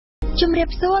ជំរាប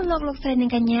សួរលោកស្រីនិ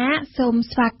ងកញ្ញាសូម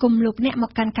ស្វាគមន៍លោកអ្នកម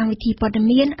កកាន់កម្មវិធីព័ត៌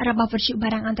មានរបស់វិទ្យុបា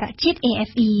រាំងអន្តរជាតិ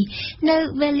RFI នៅ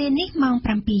វេលានេះម៉ោង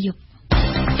 7 យប់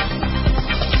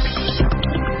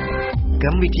ក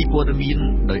ម្មវិធីព័ត៌មាន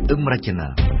ដោយអឹមរចនា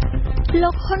លោ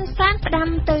កហ៊ុនសែនផ្ដាំ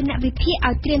ទៅអ្នកវិភាគ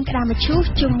ឲ្យត្រៀមក្តារមឈូស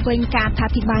ជុំវិញការអ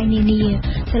ធិប្បាយនានា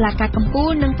សាលាការកំពូ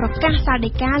លនឹងប្រកាសសាល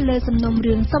ដីកាលើសំណុំ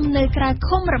រឿងសំណើក្រៅ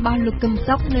ឃុំរបស់លោកកឹម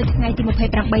សុខនៅថ្ងៃទី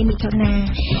 28 មិថុនា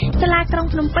សាលាក្រុង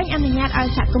ភ្នំពេញអនុញ្ញាតឲ្យ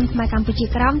សហគមន៍ខ្មែរកម្ពុជា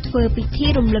ក្រោមធ្វើពិធី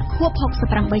រំលឹកខួប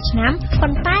 68 ឆ្នាំប៉ុ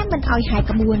ន្តែមិនឲ្យហាយ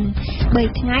ក្បួន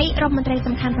 3 ថ្ងៃរដ្ឋមន្ត្រី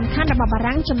សំខាន់ៗរបស់បា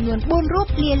រាំងចំនួន 4 រូប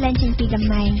លាលែងចេញពីតំ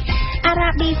ណែងអារ៉ា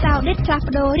ប៊ីសាអូឌីតផ្លាស់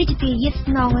ប្ដូររាជទាយាទ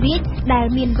ស្នងរាជដែល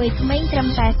មានវ័យក្មេងត្រឹម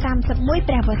តែ 31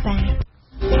 ព្រះវស្សា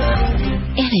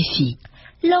RFI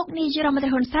លោកនាយរដ្ឋមន្ត្រី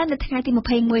ហ៊ុនសែននៅថ្ងៃទី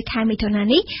 21 ខែមិថុនា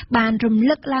នេះបានរំ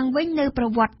លឹកឡើងវិញនៅប្រ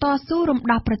វត្តិតស៊ូរំ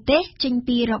ដោះប្រទេសចេញ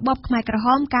ពីរបបខ្មែរក្រហ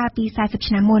មកាលពី 40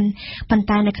 ឆ្នាំមុនប៉ុន្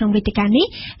តែនៅក្នុងវេទិកានេះ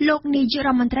លោកនាយរ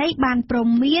ដ្ឋមន្ត្រីបានព្រ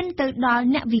មានទៅដល់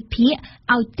អ្នកវិភាគ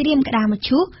ឲ្យត្រៀមក្តារម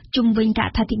ឈូសជុំវិញការ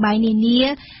អធិប្បាយនានា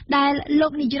ដែលលោ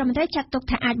កនាយរដ្ឋមន្ត្រីចាត់ទុក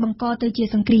ថាអាចបង្កទៅជា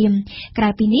សង្គ្រាមក្រៅ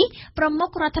ពីនេះប្រមុខ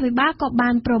រដ្ឋាភិបាលក៏បា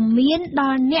នព្រមានដ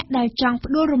ល់អ្នកដែលចង់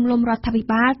ផ្ដួលរំលំរដ្ឋាភិ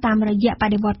បាលតាមរយៈប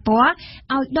ដិវត្តពណ៌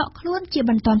ឲ្យដកខ្លួនជា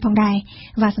បន្តផងដែរ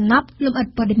វ៉ាសំណប់លំអិត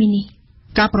ព័ត៌មាននេះ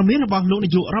ការប្រមានរបស់លោកនា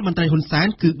យករដ្ឋមន្ត្រីហ៊ុនសែន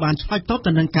គឺបានឆ្លើយតប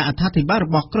ទៅនឹងការអត្ថាធិប្បាយរ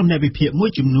បស់ក្រុមអ្នកវិភាគមួយ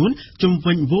ចំនួនជុំ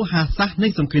វិញវោហារសាស្ត្រនៃ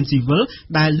សង្គ្រាមស៊ីវិល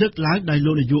ដែលលើកឡើងដោយ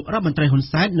លោកនាយករដ្ឋមន្ត្រីហ៊ុន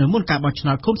សែននៅមុនការបោះឆ្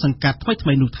នោតឃុំសង្កាត់ថ្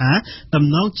មីៗនោះថាតំ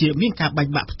ណងជាមានការបែក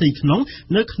បាក់ផ្ទៃក្នុង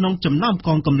នៅក្នុងចំណោមក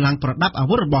ងកម្លាំងប្រដាប់អា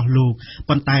វុធរបស់លោក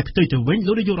ប៉ុន្តែផ្ទុយទៅវិញ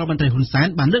លោកនាយករដ្ឋមន្ត្រីហ៊ុនសែន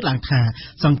បានលើកឡើងថា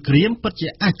សង្គ្រាមពិតជា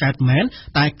អាចកើតមែន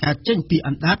តែកើតចេញពីអ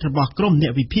ណ្ដាតរបស់ក្រុមអ្ន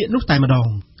កវិភាគនោះតែម្ដង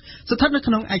ស្ថិតនៅ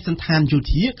ក្នុងឯកសណ្ឋានយោ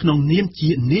ធាក្នុងនាមជា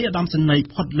នាយឧត្តមសេនីយ៍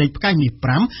ផុតលេខផ្កាយមាស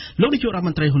 5 លោកនាយករដ្ឋម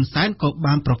ន្ត្រីហ៊ុនសែនក៏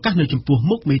បានប្រកាសនៅចំពោះ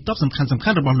មុខមេតបសំខាន់ៗ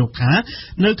របស់លោកថា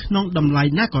នៅក្នុងតម្លៃ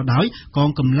ណាក៏ដោយកង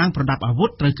កម្លាំងប្រដាប់អាវុធ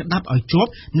ត្រូវក្តាប់ឲ្យជាប់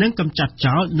និងកម្ចាត់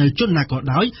ចោលនៅជនណាក៏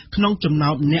ដោយក្នុងចំណោ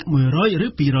មអ្នក100ឬ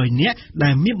200នាក់ដែ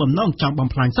លមានបំណងចង់បំ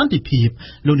ផ្លាញសន្តិភាព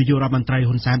លោកនាយករដ្ឋមន្ត្រី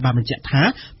ហ៊ុនសែនបានបញ្ជាក់ថា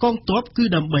កងទ័ពគឺ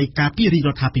ដើម្បីការពាររាជរ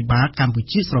ដ្ឋាភិបាលកម្ពុ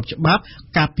ជាស្របច្បាប់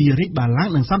ការពាររាជបល្ល័ង្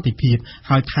កនិងសន្តិភាព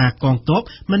ហើយថាកងទ័ព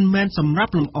មិនមែនសម្រា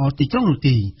ប់លំអទីក្រុងនោះ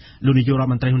ទេលោកនាយករដ្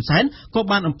ឋមន្ត្រីហ៊ុនសែនក៏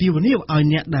បានអំពាវនាវឲ្យ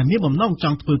អ្នកដែលមានបំណងច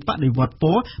ង់ធ្វើបដិវត្តព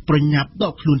ណ៌ប្រញាប់ដ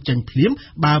កខ្លួនចេញភ្លាម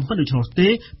បើមិនដូច្នោះទេ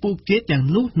ពួកគេទាំង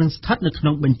នោះនឹងស្ថិតនៅក្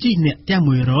នុងបញ្ជីអ្នកទាំង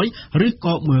100ឬ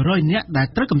ក៏100នាក់ដែល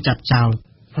ត្រូវកម្ចាត់ចោល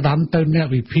ផ្ដាំទៅអ្នក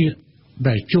វិភាគ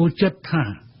ដែលចូលចិត្តថា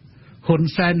ហ៊ុន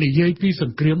សែននិយាយពីស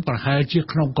ង្គ្រាមប្រហែលជា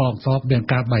ក្នុងកងទ័ពមាន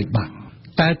ការបែកបាក់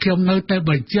តែខ្ញុំនៅតែ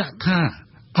បញ្ជាក់ថា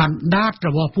អណ្ដាតរ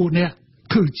បស់ពួកអ្នក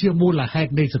គឺជាមូលហេ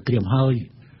តុនៃសង្គ្រាមហើយ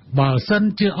បើសិន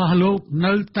ជាអស់លោក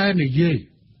នៅតែនិយាយ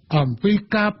អំពី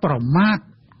ការប្រមាថ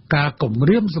ការគំ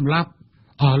រាមសម្លាប់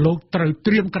អស់លោកត្រូវ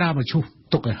ត្រៀមក្តារមឈូស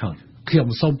ទុកឲ្យហើយខ្ញុំ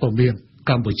សូមពមៀន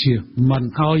កម្ពុជាមិន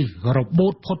ឲ្យរបូ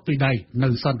តផុតពីដៃនៅ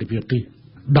សន្តិភាពទេ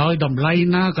ដោយតម្លៃ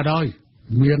ណាក៏ដោយ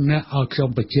មានអ្នកឲ្យខ្ញុំ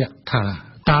បញ្ជាក់ថា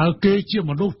តើគេជា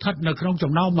មនុស្សស្ថិតនៅក្នុង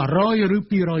ចំណោម100ឬ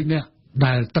200នាក់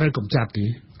ដែលត្រូវកម្ចាត់ទេ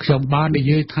ខ្ញុំបាននិ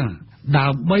យាយថាដើ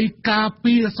ម្បីការ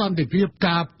ពារសន្តិភាព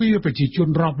ការពារប្រជាជន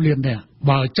រាប់លាននាក់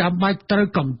បើចាំបាច់ត្រូវ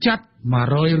កម្ចាត់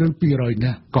100ឬ200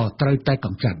នាក់ក៏ត្រូវតែក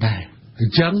ម្ចាត់ដែរអ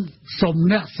ញ្ចឹងសូម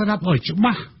អ្នកស្ដាប់ឲ្យច្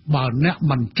បាស់បើអ្នក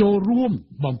មិនចូលរួម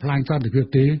បំផ្លាញសន្តិភាព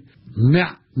ទេអ្នក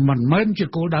មិនមែនជា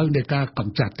គោលដៅនៃការក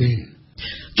ម្ចាត់ទេ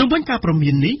ជុំវិញការប្រមា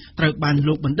ននេះត្រូវបាន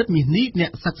លោកបណ្ឌិតមាសនេះអ្ន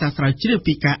កសិក្សាស្រាវជ្រាវ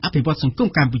ពីការអភិវឌ្ឍសង្គម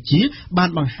កម្ពុជាបាន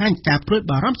បង្ហាញការព្រួយ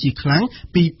បារម្ភជាខ្លាំង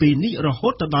ពីពេលនេះរហូ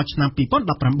តដល់ឆ្នាំ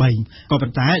 2018 ក៏ប៉ុ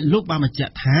ន្តែលោកបានបញ្ជា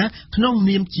ក់ថាក្នុង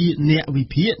នាមជាអ្នកវិ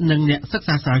ភាគនិងអ្នកសិក្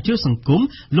សាស្រាវជ្រាវសង្គម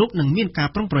លោកនឹងមានការ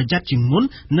ប្រុងប្រយ័ត្នជាងមុន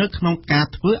នៅក្នុងការ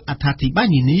ធ្វើអត្ថាធិប្បាយ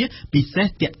នានាពិសេស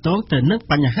ទាក់ទងទៅនឹង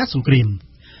បញ្ហាសង្គ្រាម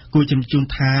គួរជំរាបជូន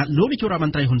ថាលោកនាយករដ្ឋម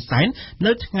ន្ត្រីហ៊ុនសែន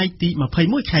នៅថ្ងៃទី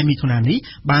 21 ខែមិថុនានេះ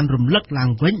បានរំលឹកឡើង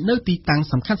វិញនៅទីតាំង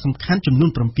សំខាន់ចំនួន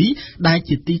 7 ដែល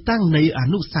ជាទីតាំងនៃអ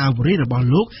នុស្សាវរីយ៍របស់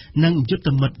លោកនិងយុទ្ធ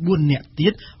មិត្ត 4 នាក់ទៀ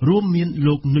តរួមមាន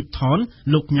លោកនុចថន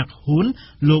លោកញ៉ាក់ហ៊ុន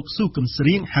លោកស៊ូកឹមស្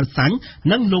រៀងហៅសាញ់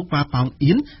និងលោកវ៉ាប៉ោង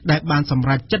អ៊ីនដែលបានសម្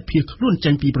រេចចិត្តភៀសខ្លួន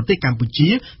ចេញពីប្រទេសកម្ពុជា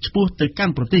ឆ្ពោះទៅកា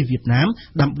ន់ប្រទេសវៀតណាម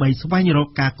ដើម្បីស្វែងរក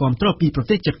ការគាំទ្រពីប្រ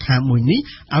ទេសជិតខាងមួយនេះ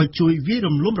ឲ្យជួយវាយ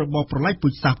រំលំរបបប្រល័យពូ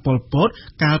ជសាសន៍ប៉ុលពត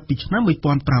កាលពីឆ្នាំ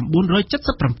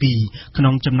 1977 ក្នុ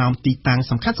ងចំណោមទីតាំង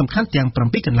សំខាន់ៗទាំង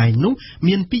 7 កន្លែងនោះ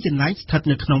មាន 2 កន្លែងស្ថិត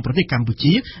នៅក្នុងប្រទេសកម្ពុ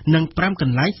ជានិង 5 ក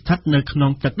ន្លែងស្ថិតនៅក្នុ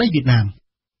ងទឹកដីវៀតណាម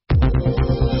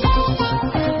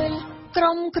ក្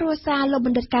រុម គ្រួសារលោកប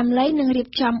ណ្ឌិតកែមលីនឹងរៀប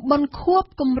ចំបុណ្យខួប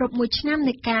គម្រប់1ឆ្នាំ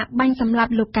នៃការបាញ់សម្លា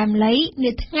ប់លោកកែមលី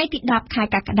នៅថ្ងៃទី10ខែ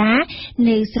កក្កដា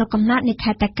នៅស្រុកកំណើតនៃ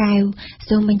ខេត្តតាកែវ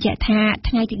សូមបញ្ជាក់ថា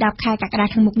ថ្ងៃទី10ខែកក្កដា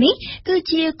ខាងមុខនេះគឺ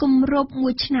ជាគម្រប់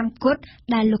1ឆ្នាំគត់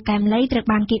ដែលលោកកែមលីត្រូវ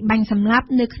បានគេបាញ់សម្លាប់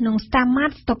នៅក្នុងស្តាម៉ា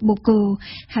តស្តុកបូកូ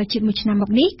ហើយជិត1ឆ្នាំម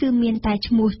កនេះគឺមានតែ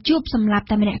ឈ្មោះជួបសម្លាប់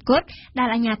តែម្នាក់គត់ដែល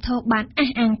អាជ្ញាធរបានអះ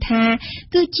អាងថា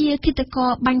គឺជាឃាតករ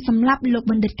បាញ់សម្លាប់លោក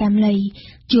បណ្ឌិតកែមលី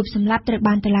ជួបសម្លាប់ត្រូវ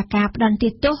បានតុលាការផ្តន្ទា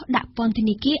ទោសដាក់ពន្ធ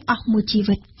នាគារអស់មួយជី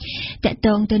វិតតកត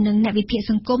ងទៅនឹងអ្នកវិភាគ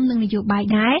សង្គមនិងនយោបាយ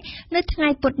ដែរនៅថ្ងៃ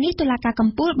ពុធនេះតុលាការកំ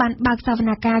ពូលបានបើកសវ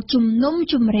នកម្មជំនុំ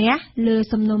ជម្រះលើ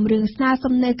សំណុំរឿងស្នើ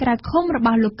សុំនៅក្រៅឃុំរប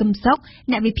ស់លោកកឹមសុខ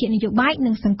អ្នកវិភាគនយោបាយ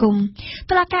និងសង្គម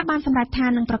តុលាការបានសម្រេចថា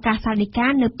នឹងប្រកាសសាលដីកា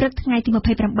នៅព្រឹកថ្ងៃទី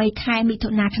28ខែមិថុ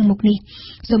នាខាងមុខនេះ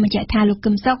សូមបញ្ជាក់ថាលោក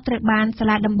កឹមសុខត្រូវបានសា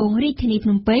លាដំបងរាជធានីភ្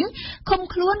នំពេញឃុំ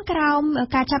ខ្លួនក្រោម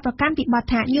ការចាប់ប្រកាន់ពីបទ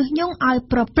ថាញុះញង់ឲ្យ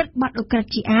ប្រព្រឹត្តបទឧក្រិដ្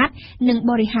ឋជាអាតនិង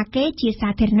បរិហាកេរ្តិ៍ជាសា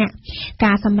ធារណៈ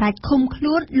ការសម្រេចឃុំខ្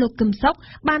លួនលោកកឹមសុខ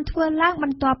បានធ្វើឡើងប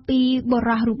ន្ទាប់ពីប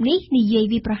រិះរូបនេះនិយាយ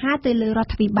វិប្រហារទៅលើរ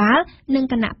ដ្ឋាភិបាលនិង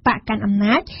គណៈបកកាន់អំ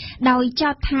ណាចដោយចោ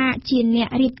ទថាជាអ្នក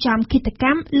រៀបចំឃាតក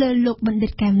ម្មលើលោកបណ្ឌិ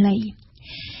តកែមលី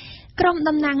ក្រុម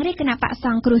តំណាងរាស្ត្រគណៈបកស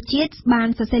ង្គ្រោះជាតិបាន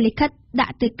សរសេរលិខិតដា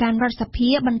ក់ទៅកាន់រដ្ឋសភា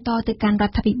បន្តទៅកាន់រ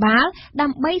ដ្ឋាភិបាលដើ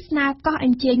ម្បីស្នើកោះអ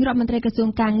ញ្ជើញរដ្ឋមន្ត្រីក្រសួង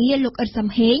កាងារលោកអ៊ិតសំ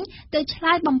ហេងទៅឆ្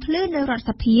លើយបំភ្លឺនៅរដ្ឋ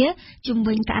សភាជុំ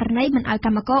វិញករណីមិនឲ្យគ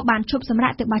ណៈកម្មការបានឈប់សម្រា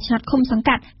កទៅបោះឆ្នោតឃុំសង្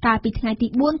កាត់កាលពីថ្ងៃទី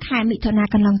4ខែមិថុនា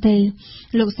កន្លងទៅ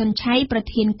លោកសុនឆៃប្រ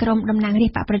ធានក្រុមតំណាងរា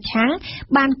ស្ត្របកប្រឆាំង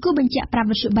បានគូបញ្ជាក់ប្រាប់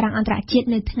វិទ្យុបារាំងអន្តរជាតិ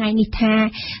នៅថ្ងៃនេះថា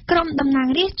ក្រុមតំណាង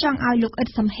រាស្ត្រចង់ឲ្យលោកអ៊ិត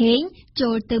សំហេងចូ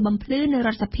លទៅបំភ្លឺនៅរ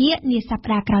ដ្ឋសភានាសប្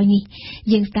តាហ៍ក្រោយនេះ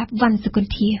យើងស្ដាប់វណ្ណសុគ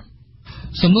ន្ធា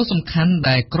សំណួរសំខាន់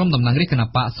ដែលក្រុមតំណាងរាស្ត្រគណៈ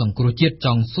បកសង្គ្រោះជាតិច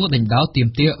ង់សួរដេញដោលទាម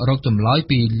ទាររកចម្លើយ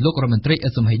ពីលោករដ្ឋមន្ត្រីអ៊ិ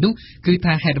តសំហេងនោះគឺ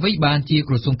ថាហេតុអ្វីបានជា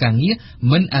ក្រសួងកាងារ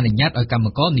មិនអនុញ្ញាតឲ្យគណៈកម្ម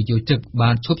ការនយោជិកបា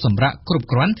នឈប់សម្រាកគ្រប់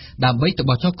គ្រាន់ដើម្បីទៅ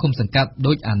បោះឆ្នោតឃុំសង្កាត់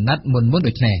ដោយអាណត្តិមុន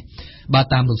ដូចនេះបើ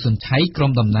តាមលោកសុនឆៃក្រុ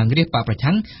មតំណាងរាស្ត្របកប្រ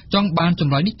ឆាំងចង់បានច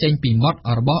ម្លើយនេះចេញពីមាត់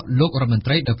របស់លោករដ្ឋមន្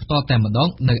ត្រីដោយផ្ទាល់តែម្ដង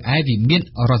នៅឯវិមាន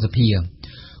រដ្ឋសភា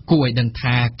គួរឲ្យដឹង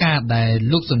ថាការដែល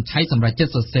លោកសុនឆៃសម្រាប់ចិត្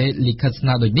តសរសេរលិខិតស្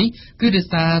នើដូចនេះគឺដោយ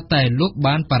សារតែលោក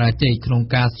បានបរាជ័យក្នុង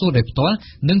ការសួរដោយផ្ទាល់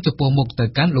និងចំពោះមុខទៅ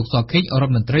កាន់លោកសខេងរ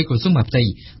ដ្ឋមន្ត្រីក្រសួងមហាផ្ទៃ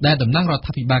ដែលតំណាងរដ្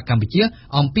ឋាភិបាលកម្ពុជា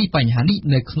អំពីបញ្ហានេះ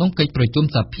នៅក្នុងកិច្ចប្រជុំ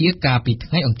សភាកាលពី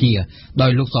ថ្ងៃអង្គារដោ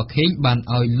យលោកសខេងបាន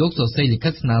ឲ្យលោកសរសេរលិខិ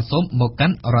តស្នើសុំមកកា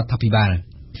ន់រដ្ឋាភិបាល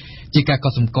ជាការក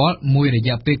ត់សម្គាល់មួយរ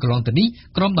យៈពេលកន្លងទៅនេះ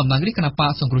ក្រុមតំណាងរាស្ត្រគណៈប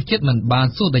កសង្គ្រោះជាតិមិនបាន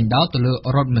សួរដេញដោលទៅលើ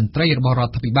រដ្ឋមន្ត្រីរបស់រ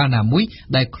ដ្ឋាភិបាលណាមួយ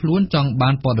ដែលខ្លួនចង់បា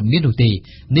នព័ត៌មាននោះទេ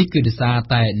នេះគឺដោយសារ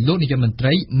តែលោកនាយករដ្ឋមន្ត្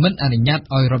រីមិនអនុញ្ញាត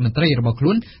ឲ្យរដ្ឋមន្ត្រីរបស់ខ្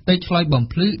លួនទៅឆ្លើយបំ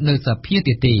ភ្លឺនៅសភា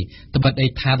ទៀតទេត្បិតអី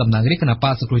ថាតំណាងរាស្ត្រគណៈប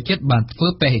កសង្គ្រោះជាតិបានធ្វើ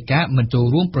ពហិការមិនចូល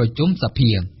រួមប្រជុំស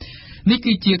ភានេះ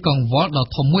គឺជាកង្វល់ដ៏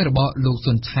ធំមួយរបស់លោក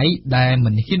សុនឆៃដែលមិ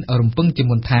នហ៊ានរំពឹងជា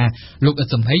មុនថាលោកអ៊ិត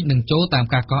សំហេងនឹងចូលតាម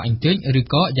ការកោះអញ្ជើញឬ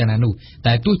ក៏យ៉ាងណានោះ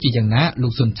តែទោះជាយ៉ាងណាលោ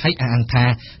កសុនឆៃអះអាងថា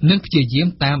នឹងព្យាយាម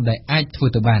តាមដែលអាចធ្វើ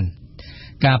ទៅបាន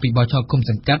ការពីបោះឆ្នោតឃុំ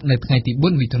សង្កាត់នៅថ្ងៃទី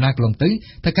4មិថុនាកន្លងទៅ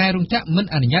ថៅកែរោងចក្រមិន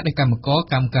អនុញ្ញាតឲ្យកម្ម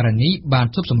ការនីបាន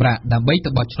ឈប់សម្រាកដើម្បីទៅ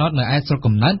បោះឆ្នោតនៅឯស្រុក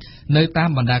កំណើតនៅតាម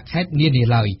បណ្ដាខេត្តនានា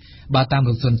ឡើយបើតាម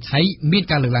លោកសុនឆៃមាន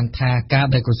ការលើកឡើងថាការ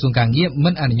ដែលក្រសួងកាងារមិ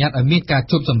នអនុញ្ញាតឲ្យមានការ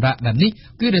ឈប់សម្រាកបែបនេះ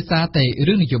គឺដោយសារតែ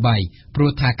រឿងនយោបាយព្រោះ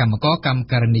ថាកម្ម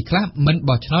ការនីខ្លះមិន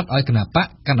បោះឆ្នោតឲ្យគណៈបក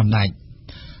កណ្ដាលអំណាច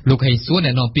លោកហេងសួរអ្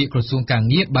នកនាំពាក្យក្រសួងកា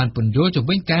ងារបានពន្យល់ជំ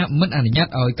វិញការមិនអនុញ្ញាត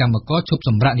ឲ្យកម្មករឈប់ស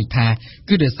ម្រាកនេះថា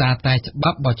គឺដោយសារតែច្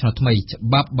បាប់បោះឆ្នោតថ្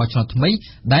មី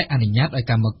ដែលអនុញ្ញាតឲ្យ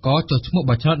កម្មករចុះឈ្មោះ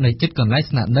បោះឆ្នោតនៅជិតកន្លែង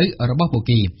ស្នាក់នៅរបស់ពួក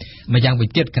គេម្យ៉ាងវិញ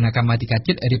ទៀតគណៈកម្មាធិការ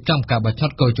ជាតិរៀបចំការបោះឆ្នោ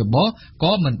តកោជប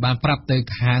ក៏មិនបានប្រាប់ទៅ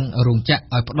ខាងរោងចក្រ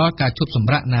ឲ្យផ្ដល់ការឈប់ស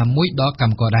ម្រាកណាមួយដល់ក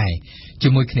ម្មករដែរជា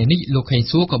មួយគ្នានេះលោកហេង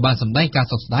សួរក៏បានសម្ដែងការ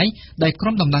សោកស្ដាយដែលក្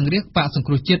រុមតំណាងរាស្ត្របកសង្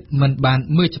គ្រោះជាតិមិនបាន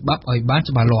មើលច្បាប់ឲ្យបាន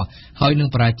ច្បាស់លាស់ហើយនឹង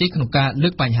បរាជ័យក្នុងការលើ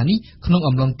កបញ្ហានេះក្នុង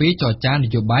អំឡុងពេលចរចាន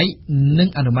យោបាយនិង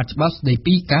អនុម័តច្បាប់ស្ដី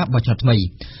ពីការបោះឆ្នោតថ្មី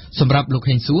សម្រាប់លោក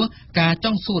ហេងសួរការច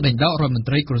ង់សួរដេញដោលរដ្ឋមន្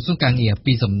ត្រីក្រសួងកាងារ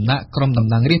ពីសំណាក់ក្រុមតំ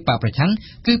ណាងរាស្ត្របកប្រឆាំង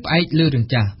គឺផ្អែកលើរឿង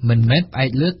ចាស់មិនមែនផ្អែក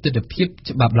លើទស្សនវិជ្ជា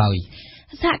ច្បាប់ឡើយ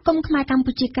សហគមន៍ខ្មែរកម្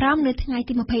ពុជាក្រោមនៅថ្ងៃ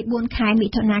ទី24ខែមិ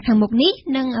ថុនាខាងមុខនេះ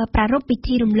នឹងប្រារព្ធពិ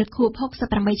ធីរំលឹកខួប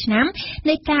68ឆ្នាំ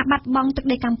នៃការបាត់បង់ទឹក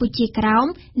ដីកម្ពុជាក្រោម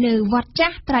នៅវត្តចា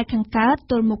ស់ត្រើយខាងកើត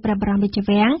ទល់មុខព្រះបរមរាជ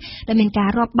វាំងដែលមានការ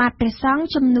រាប់បាតព្រះសង្ឃ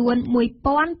ចំនួន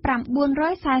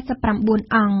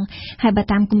1949អង្គហើយបើ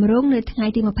តាមគម្រោងនៅថ្ងៃ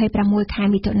ទី26ខែ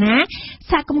មិថុនា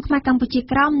សហគមន៍ខ្មែរកម្ពុជា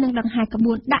ក្រោមនឹងដង្ហែក្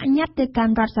បួនដាក់ញត្តិទៅកា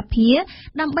ន់រដ្ឋសភា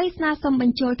ដើម្បីស្នើសុំប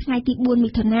ញ្ចូលថ្ងៃទី4មិ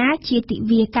ថុនាជាទិ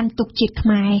វាកាន់ទុក្ខជាតិខ្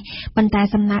មែរប៉ុន្តែ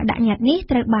សំណើដាក់ញត្តិនេះ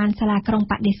ត្រូវបានសាលាក្រុង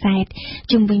បដិសេធ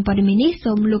ជុំវិញព័ត៌មាននេះ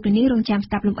សូមលោកលានរងចាំ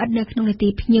ស្ដាប់លម្អិតនៅក្នុងនីតិ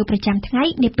ភ្ញៀវប្រចាំថ្ងៃ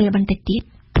នាពេលបន្តិចទៀត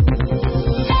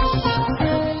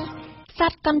ស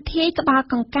ត្វកន្ធាយក្បាល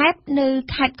កង្កែបនៅ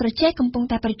ខេត្តក្រចេះកំពុង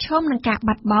តែប្រឈមនឹងការ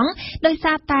បាត់បង់ដោយ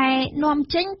សារតែនាំ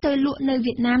ចេញទៅលក់នៅ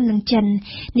វៀតណាមនិងចិន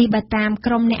នេះបើតាម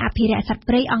ក្រុមអ្នកអភិរក្សសត្វ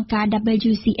ព្រៃអង្គការ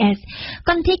WCS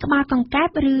កន្ធាយក្បាលកង្កែ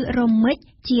បឬរមិច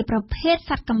ជាប្រភេទ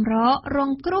សត្វកម្ររ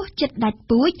ងគ្រោះជិតដាច់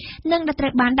ពូជនិងដែលត្រូ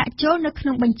វបានដាក់ចូលនៅក្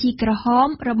នុងបញ្ជីក្រហម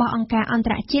របស់អង្គការអន្ត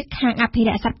រជាតិខាងអភិរ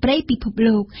ក្សសត្វព្រៃពិភព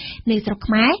លោកនៅស្រុក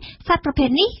ខ្មែរសត្វប្រភេទ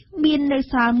នេះមាននៅ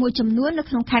សល់មួយចំនួននៅ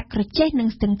ក្នុងខេត្តក្រចេះនិង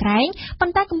ស្ទឹងត្រែងប៉ុ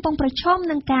ន្តែកំពុងប្រឈម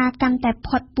នឹងការកាន់តែ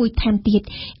ផុតពូជថែមទៀត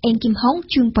អេងគឹមហុង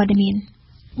ជួនព័ត៌មាន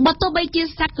បើទោះបីជា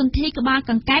សត្វកន្ធាយក្បាល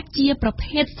កង្កែបជាប្រ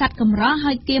ភេទសត្វកម្រ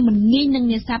ហើយគេមិនងាយនឹង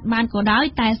នេសាទបានក៏ដោយ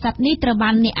តែសត្វនេះត្រូវបា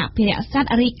នអ្នកអភិរក្សសត្វ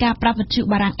រាយការណ៍ប្រាប់វិទ្យុ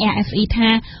បារាំង RFI ថា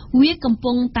វាកំ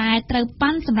ពុងតែត្រូវប៉ា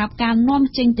ន់សម្រាប់ការនាំ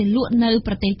ចេញទៅលក់នៅ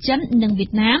ប្រទេសចិននិងវៀត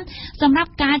ណាមសម្រា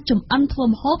ប់ការចម្អិនធ្វើ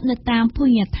ម្ហូបនៅតាមភោជ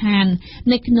នីយដ្ឋាន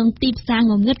នៅក្នុងទីផ្សារ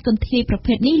ងងឹតកន្ធាយប្រ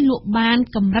ភេទនេះលក់បាន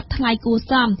កម្រិតថ្លៃគួរ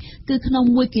សមគឺក្នុង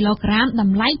1គីឡូក្រាមត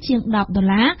ម្លៃជាង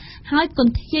$10ហើយក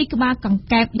ន្ធាយក្បាលកង្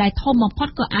កែបដែលធំបំផុត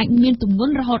ក៏អាចមានទម្ង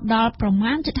ន់រហូតដល់ប្រ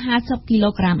មាណ50គីឡូ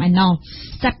ក្រាមឯណោះ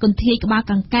សត្វកន្ធាយក្បាល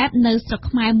កង្កែបនៅស្រុក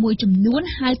ខ្មែរមួយចំនួន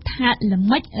ហៅថាល្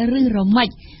មិចឬរមិច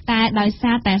តែដោយ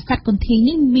សារតែសត្វកន្ធាយ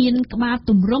នេះមានក្បាល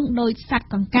ទម្រង់ដូចសត្វ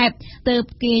កង្កែបទើប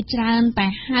គេច្រើនតែ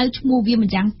ហៅឈ្មោះវាម្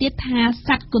យ៉ាងទៀតថាស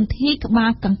ត្វកន្ធាយក្បា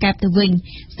លកង្កែបទៅវិញ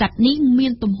សត្វនេះមា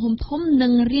នទំហំធំនិ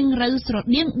ងរាងរៅស្រ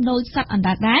ដៀងដូចសត្វអណ្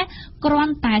ដើកដែរគ្រា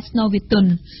ន់តែស្នូលវាទន់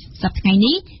សប្តាហ៍ថ្ងៃ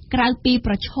នេះក្រៅពី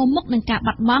ប្រឈមមុខនឹងការ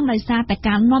បាត់បង់ដោយសារតែ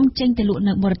ការនាំចេញទៅលក់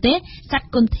នៅបរទេសសត្វ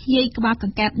កន្ធាយក្បាលក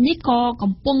ង្កែបនេះក៏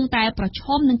កំពុងតែប្រឈ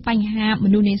មនឹងបញ្ហាម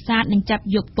នុស្សនេសាទនឹងចាប់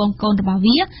យកពងកូនរបស់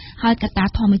វាហើយកត្តា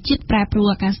ធម្មជាតិប្រែប្រួល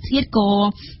អាកាសធាតុក៏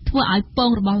ធ្វើឲ្យពង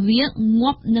របស់វា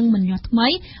ងាប់និងមិនញាស់ថ្មី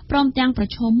ព្រមទាំងប្រ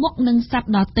ឈមមុខនឹងសត្វ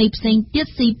ដទៃផ្សេងទៀត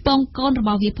ស៊ីពងកូនរប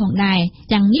ស់វាផងដែរ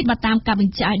យ៉ាងនេះបើតាមការប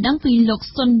ញ្ជាក់ឲ្យដឹងពីលោក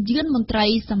សុនយឿនមន្ត្រី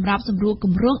សម្រាប់សម្រួលគ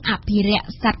ម្រោងអភិរក្ស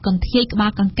សត្វកន្ធាយក្បា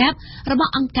លកង្កែបរប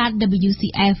ស់អង្គការ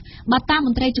WCF បើតាមម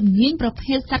ន្ត្រីជំនាញប្រ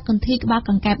ភេទសត្វកន្ធាយក្បាល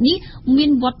កង្កែបនេះមាន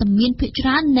វត្តមានភាគច្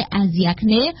រើននៅអាស៊ីអាគ្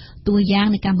នេយ៍តួយ៉ាង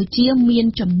នៅកម្ពុជាមាន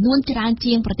ចំនួនច្រើន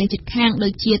ជាងប្រទេសជិតខាងដូ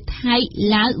ចជាថៃ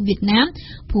ឡាវវៀតណាម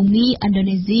ភូមាឥណ្ឌូ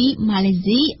នេស៊ីម៉ាឡេ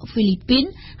ស៊ីហ្វីលីពីន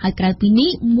ហើយក្រៅពីនេះ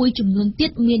មួយចំនួនទៀ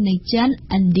តមាននៅចិន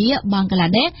ឥណ្ឌាបង់ក្លា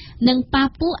ដេសនិងប៉ា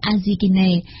ពូអាស៊ីហ្គីណេ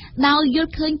ដោយយ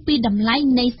ល់ឃើញពីតម្លៃ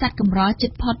នៃសត្វកម្រជិ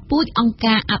តផុតពូជអង្គ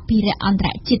ការអភិរក្សអន្តរ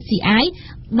ជាតិ CI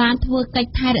បានធ្វើកិច្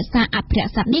ចថែរក្សាអភិរក្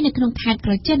សសត្វនេះនៅក្នុងខេត្ត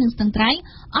ក្រចេះនិងស្ទឹងត្រែង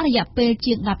អស់រយៈពេល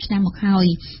ជាង10ឆ្នាំមកហើយ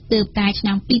ទើបតែឆ្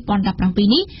នាំ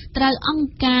2017នេះត្រូវអង្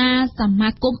គការសមា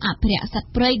គមអភិរក្សសត្វ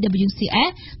ព្រៃ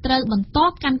WCS ត្រូវបន្ត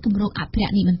កាន់គម្រោងអភិរ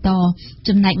ក្សនេះបន្ត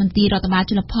ចំណែកមន្ទីររដ្ឋបាល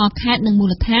ជលផលខេត្តនិងមូ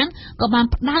លដ្ឋានក៏បាន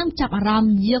ផ្ដើមចាប់អារម្ម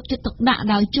ណ៍យកចិត្តទុកដាក់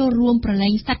ដោយចូលរួមប្រឡែ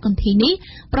ងសត្វកន្ធាយនេះ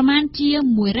ប្រមាណជា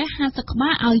150ក្បា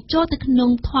លឲ្យចូលទៅក្នុង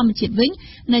ធម្មជាតិវិញ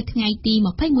នៅថ្ងៃទី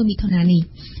21មិថុនានេះ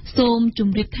សូមជ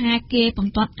ម្រាបថាគេពុំ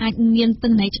ទាន់អាចមានទិ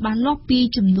ន្នន័យច្បាស់លាស់ពី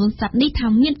ចំនួនសត្វនេះថា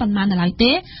មានប៉ុន្មាននៅឡើយ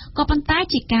ទេក៏ប៉ុន្តែ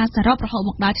ជាការសរុបរហូត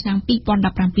មកដល់ឆ្នាំ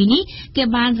2017នេះគេ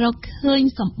បានរកឃើញ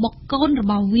សម្បុកកូនរ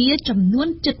បស់វាចំនួន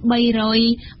ជិត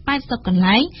380កន្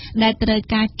លែងដែលត្រូវ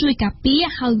ការជួយការពារ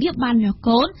ហើយវាបានញ័រ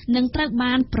កូននិងត្រូវ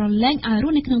បានប្រឡែងឲ្យរ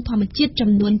ស់នៅក្នុងធម្មជាតិចំ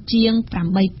នួនជាង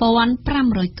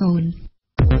8500កូន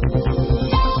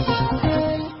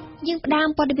យើងផ្ដើម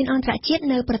ព័ត៌មានអន្តរជាតិ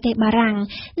នៅប្រទេសបារាំង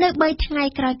នៅ3ថ្ងៃ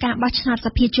ក្រោយការបោះឆ្នោតស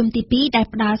ភាជុំទី2ដែល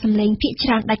ផ្ដល់សម្លេងភាគច្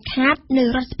រើនដាច់ខាតនៅ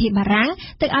រដ្ឋសភាបារាំង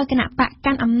ទៅឲ្យគណៈបក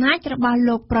កាន់អំណាចរបស់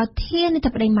លោកប្រធានាធិ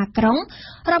បតីម៉ាក្រុង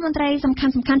រដ្ឋមន្ត្រីសំខា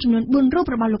ន់ចំនួន4រូប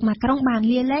របស់លោកម៉ាក្រុងបាន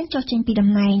លាលែងចុះចេញពីតំ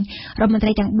ណែងរដ្ឋមន្ត្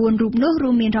រីទាំង4រូបនោះរួ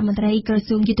មមានរដ្ឋមន្ត្រីក្រ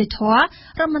សួងយុទ្ធភ័ព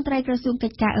រដ្ឋមន្ត្រីក្រសួងកិ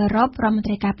ច្ចការអឺរ៉ុបរដ្ឋមន្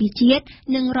ត្រីការពារជាតិ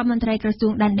និងរដ្ឋមន្ត្រីក្រសួ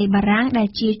ងដែនដីបារាំងដែល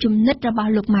ជាជំនិតរបស់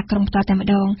លោកម៉ាក្រុងផ្ទាល់តែម្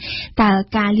ដងតើ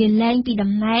ការលាលែងពី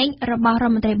តំណែងរបស់រ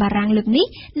ដ្ឋមន្ត្រីបារាំងលើកនេះ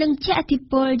នឹងជះឥទ្ធិ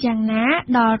ពលយ៉ាងណា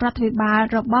ដល់រដ្ឋាភិបាល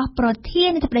របស់ប្រធា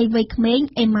នាធិបតីវ័យក្មេង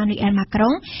អេម៉ានូអែលម៉ាក្រុ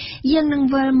ងយើងនឹង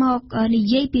វិលមកនិ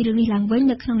យាយពីរឿងនេះឡើងវិញ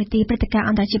នៅក្នុងនីតិព្រឹត្តិការណ៍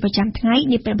អន្តរជាតិប្រចាំថ្ងៃ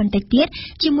នាពេលបន្តិចទៀត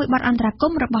ជាមួយបទអន្តរាគ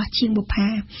មន៍របស់ជាងបុប្ផា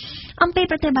អំពី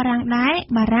ប្រទេសបារាំងដែរ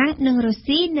បារាំងនិងរុស្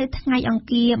ស៊ីនៅថ្ងៃអង្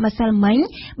គារម្សិលមិញ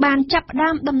បានចាប់ផ្ដើ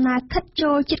មដំណើរខិត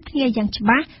ចូលជិតគ្នាយ៉ាងច្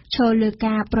បាស់ឈលលើ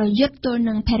ការប្រយុទ្ធទល់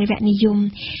នឹងភេរវនិយម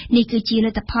នេះគឺជាល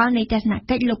ទ្ធផលនៃទស្សន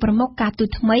កិច្ចលោកប្រមុខការទូត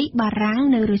ថ្មីបារាំង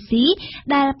នៅរុស្ស៊ី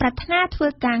ដែលប្រាថ្នាធ្វើ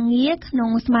ការងារក្នុង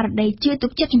ស្មារតីជឿទុ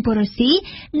កចិត្តចំពោះរុស្ស៊ី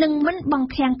និងមិនបង្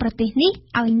ខាំងប្រទេសនេះ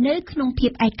ឲ្យនៅក្នុងភា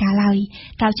ពឯកាឡើយ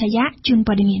កៅឆាយាជូន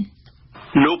ព័ត៌មាន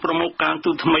លោកប្រមុខការ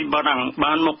ទូតថ្មីបារាំង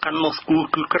បានមកកាន់ម៉ូស្គូ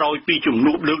គឺក្រោយពីជំ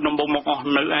នួបលើកដំបូងមកអស់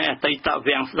នៅឯអតីត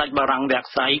វាំងស្ដេចបារាំងវគ្គ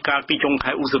សៃកាលពីចុង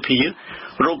ខែឧសភា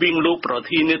រវាងលោកប្រ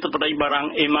ធានាធិបតីបារាំង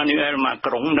អេម៉ានូអែលម៉ា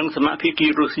ក្រុងនិងសមាភាគី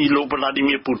រុស្ស៊ីលោកវ្លាឌី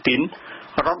មៀពូទីន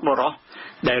រដ្ឋបរោះ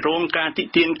ដែលរងការទា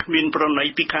ក់ទាញគ្មានប្រណី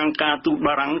ពីខាងការទូត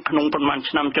បារាំងក្នុងប៉ុន្មាន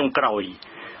ឆ្នាំចុងក្រោយ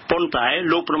ប៉ុន្តែ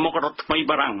លោកប្រមុខរដ្ឋថ្មី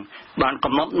បារាំងបាន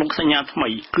កំណត់មុខសញ្ញាថ្មី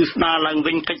គឺស្ដារឡើង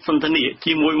វិញកិច្ចសន្ទនា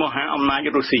ជាមួយមហាអំណាច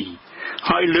រុស្ស៊ី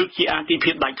ហើយលើកជាអាទិ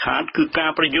ភាពដាច់ខាតគឺការ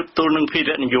ប្រយុទ្ធទល់នឹងភា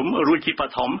វៈនិយមរួចជាប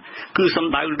ឋមគឺស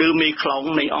ម្ដៅលើមេខ្លោង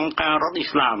នៃអង្គការរដ្ឋអ៊ី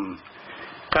ស្លាម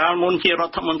កាលមុនជារ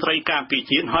ដ្ឋមន្ត្រីការពារ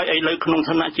ជាតិហើយឥឡូវក្នុង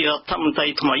ឋានៈជារដ្ឋមន្ត្រី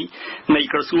ថ្មីនៃ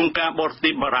ក្រសួងការបរទេ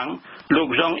សបារាំងលោក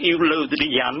Jean-Yves Le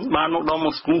Drian បានមកដល់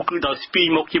ម៉ូស្គូគឺដោយស្ពាយ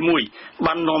មកជាមួយ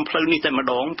បាននាំផ្លូវនេះតែម្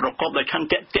ដងប្រកបដោយឆន្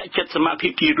ទៈតាក់ចិត្តសមាភិ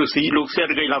កីរុស្ស៊ីលោក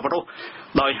Sergei Lavrov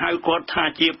ដោយហៅគាត់ថា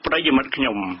ជាប្រិយមិត្តខ្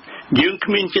ញុំយើង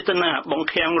គ្មានចេតនាបង្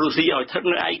ខាំងរុស្ស៊ីឲ្យស្ថិត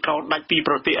នៅឯកោដាច់ពី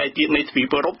ប្រទេសឯទៀតនៃទ្វី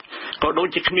បអឺរ៉ុបក៏ដូច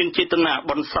ជាគ្មានចេតនា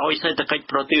បន្សោយសេដ្ឋកិច្ច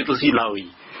ប្រទេសរុស្ស៊ីឡើយ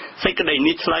សេចក្តី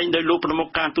នេះថ្លែងដោយលោកប្រមុខ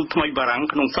ការទូតថ្មីបារាំង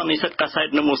ក្នុងសន្និសីទកាសែត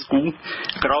នៅម៉ូស្គូ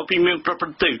ក្រោយពីមានប្រព្រឹ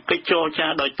ត្តទៅកិច្ចចរចា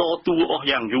ដោយតស៊ូអស់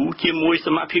យ៉ាងយូរជាមួយស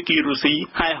មាភិកីរុស្ស៊ី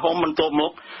ហើយហមបន្ទាប់ម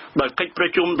កដោយកិច្ចប្រ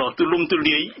ជុំដ៏ទូលំទូ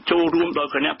លាយចូលរួមដោយ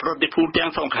គណៈប្រតិភូទាំង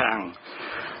សងខាង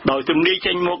ដោយទំនាយ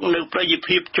ចេញមកនៅប្រតិ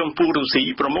ភិបចំពោះរុស្ស៊ី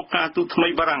ប្រមុខការទូតថ្មី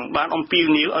បារាំងបានអំពាវ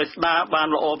នាវឲ្យស្ដារបាន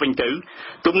ល្អវិញទៅ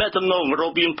ទំនាក់ទំនងរ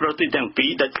វាងប្រទេសទាំងពីរ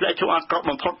ដែលធ្លាក់ចុះអាក្រក់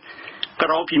បំផុតក្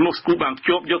រោយពីម៉ូស្គូបានភ្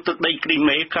ជាប់យកទឹកដីគ្រី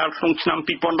មេកាលក្នុងឆ្នាំ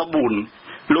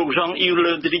2014លោក Jean-Yves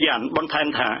Le Drian បន្ថែម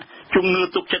ថាជំនឿ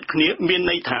ទុកចិត្តគ្នាមាន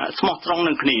ន័យថាស្មោះត្រង់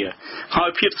នឹងគ្នាហើយ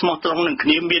ភាពស្មោះត្រង់នឹងគ្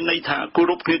នាមានន័យថាគោ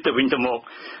រពគ្នាទៅវិញទៅមក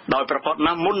ដោយប្រកប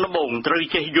ណាស់មុនដំបូងត្រូវ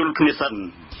ចេះយល់គ្នាសិន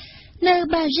នៅ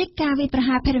បែលហ្សិកការវាយប្រ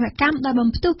ហារភេរវកម្មដោយបំ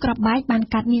ផ្ទុះគ្រាប់បែកបាន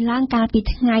កាត់មានឡើងកាលពី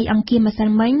ថ្ងៃអង្គារម្សិល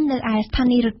មិញនៅឯស្ថា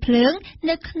នីយ៍រថភ្លើង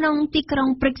នៅក្នុងទីក្រុង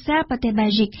ព្រុកសែលប្រទេសបែល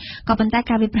ហ្សិកក៏ប៉ុន្តែ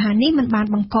ការវាយប្រហារនេះមិនបាន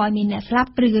បង្កឲ្យមានអ្នកស្លាប់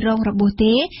ឬរងរបួស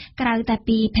ទេក្រៅតែ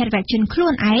ពីភេរវជនខ្លួ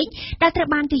នឯងដែលត្រូវ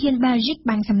បានទាហានបែលហ្សិក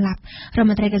បាញ់សម្លាប់រដ្ឋ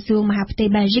មន្ត្រីក្រសួងមហាផ្ទៃ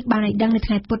បែលហ្សិកបានឲ្យដឹងនៅ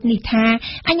ថ្ងៃពុធនេះថា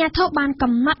អាជ្ញាធរបាន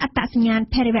កំណត់អត្តសញ្ញាណ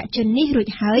ភេរវជននេះរួច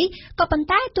ហើយក៏ប៉ុន្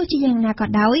តែទោះជាយ៉ាងណាក៏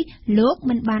ដោយលោក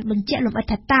មិនបានបញ្ជាក់លម្អិត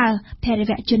ថាតើភេរ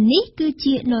វជននេះគឺ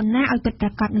ជានរណាឲ្យពិតប្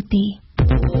រាកដនោះទេរ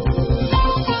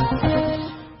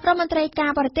ដ្ឋមន្ត្រីកា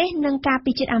របរទេសនិងការ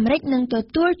ពិចិត្រអាមេរិកនឹងទ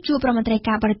ទួលជួបរដ្ឋមន្ត្រី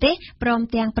ការបរទេសព្រម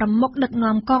ទាំងប្រមុខដឹក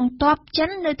នាំកងទ័ពចិន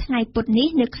នៅថ្ងៃពុធនេះ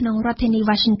នៅក្នុងរដ្ឋធានី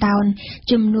Washington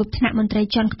ជំនួបថ្នាក់មន្ត្រី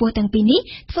ជាន់ខ្ពស់ទាំងពីរនេះ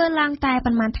ធ្វើឡើងតែ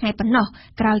ប៉ុន្មានថ្ងៃប៉ុណ្ណោះ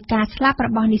ក្រោយការស្លាប់រ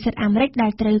បស់និស្សិតអាមេរិកដែ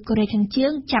លត្រូវកូរ៉េខាងជើ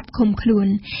ងចាប់ឃុំខ្លួន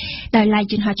ដោយឡែក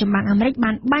យន្តហោះចម្បាំងអាមេរិក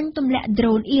បានបាញ់ទម្លាក់ដ្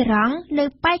រូនអ៊ីរ៉ង់នៅ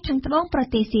ប៉ែកខាងត្បូងប្រ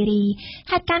ទេសស៊ីរី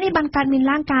ហេតុការណ៍នេះបានកើតមាន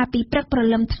ឡើងកាលពីព្រឹកព្រ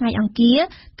លឹមថ្ងៃអង្គារ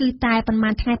គឺតែប៉ុន្មា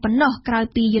នថ្ងៃប៉ុណ្ណោះក្រោយ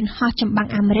ពីយន្តហោះចម្បាំង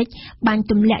អាមេរិកបាន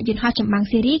ទម្លាក់យន្តហោះចម្បាំង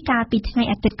ស៊េរីកាលពីថ្ងៃ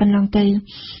អាទិត្យកន្លងទៅ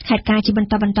ហេតុការណ៍ជាបន្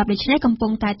តដូច្នេះកំពុ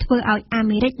ងតែធ្វើឲ្យអា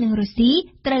មេរិកនិងរុស្ស៊ី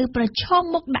ត្រូវប្រឈម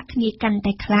មុខដាក់គ្នាកាន់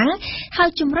តែខ្លាំងហើយ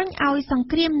ជំរុញឲ្យសង្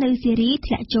គ្រាមនៅស៊េរី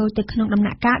ធ្លាក់ចូលទៅក្នុងដំ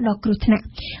ណាក់កាលដ៏គ្រោះថ្នាក់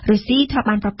រុស្ស៊ីធ្លាប់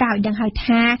បានប្រកាសឲ្យដឹងហើយ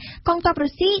ថាកងទ័ពរុ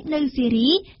ស្ស៊ីនៅស៊េរី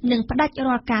នឹងផ្ដាច់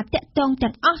រាល់ការតាក់ទង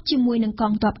ទាំងអស់ជាមួយនឹងក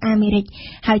ងទ័ពអាមេរិក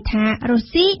ហើយថារុស្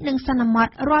ស៊ីនឹងសន្ម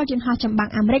ត់រាល់យន្តហោះចម្បាំង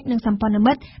អាមេរិកនិងសម្ព័ន្ធ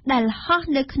មិត្តដែលហោះ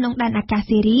នៅក្នុងដែនអាកាស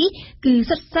ស៊េរីគឺ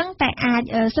សុទ្ធសឹង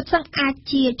អាច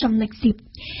ជាចំណុចស៊ីប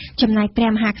ចំណែកព្រះ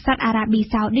មហាក្សត្រអារ៉ាប៊ី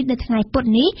សាអូឌីតនៅថ្ងៃពុធ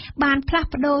នេះបានផ្លាស់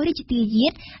ប្ដូររាជទាយា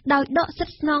ទដោយដកសិទ្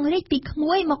ធិស្នងរាជពីក្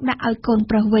មួយមកដាក់ឲ្យកូន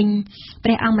ប្រុសវិញព្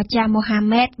រះអង្គម្ចាស់មូហា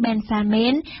ម៉ែតប៊ែនសាមែ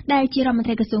នដែលជារដ្ឋមន្ត្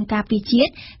រីក្រសួងការពារជា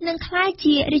តិនឹងក្លាយ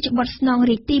ជារាជបុត្រស្នង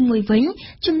រាជទី1វិញ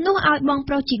ជំនួសឲ្យបង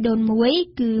ប្រុសជីដូនមួយ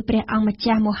គឺព្រះអង្គម្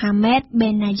ចាស់មូហាម៉ែតប៊ែ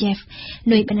នណាយ៉េហ្វ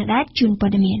នុយបេណាដាតជូនព័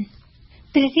ត៌មាន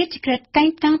ព្រះរាជក្រឹត្យតែង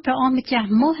តាំងព្រះអង្គម្ចាស់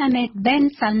មូហាម៉ែតប៊ែន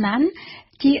សាល់ម៉ាន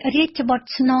ជារាជបុត្រ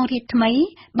ស្នងរាជថ្មី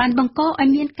បានបង្កឲ្យ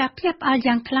មានការភ្ញាក់ផ្អើល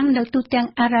យ៉ាងខ្លាំងនៅទូទាំង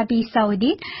អារ៉ាប៊ីសាអូ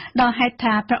ឌីតដោយហេតុ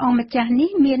ថាព្រះអង្គម្ចាស់នេះ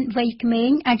មានវ័យក្មេង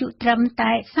អាយុត្រឹម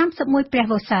តែ31ព្រះ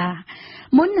វស្សា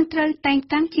មុននឹងត្រូវតែង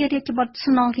តាំងជារាជបុត្រ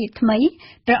ស្នងរាជថ្មី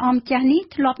ព្រះអង្គម្ចាស់នេះ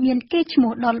ធ្លាប់មានកេរ្តិ៍ឈ្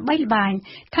មោះដ៏ល្បីល្បាញ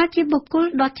ថាជាបុគ្គល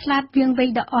ដ៏ឆ្លាតវាងវៃ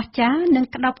ដ៏អស្ចារ្យនិង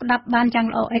ក្តាប់ក្តាប់បានយ៉ាង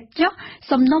ល្អឥតខ្ចោះ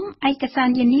សំណុំឯកសារ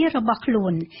នានារបស់ខ្លួ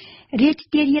នរាជ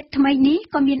ទាយាទថ្មីនេះ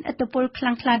ក៏មានឥទ្ធិពលខ្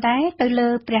លាំងក្លាដែរទៅលើ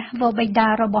ព្រះវរបិតា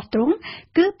របស់ទ្រង់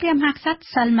គឺព្រះមហាក្សត្រ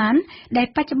សាល់ម៉ានដែល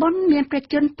បច្ចុប្បន្នមានព្រះ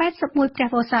ជន្ម81ព្រះ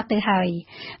វស្សាទៅហើយ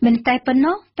មិនតែប៉ុណ្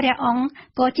ណោះព្រះអង្គ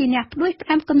ក៏ជាអ្នកផ្ដួចផ្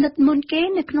ដើមគំនិតមុនគេ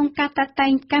នៅក្នុងការតាក់តែ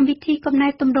ងកម្មវិធីកំណែ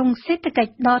ទម្រង់សេដ្ឋកិច្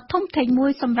ចដ៏ធំធេងមួ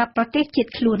យសម្រាប់ប្រទេសជា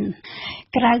តិខ្លួន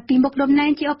ក្រៅពីមុខតំណែ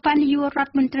ងជាឧបនាយករដ្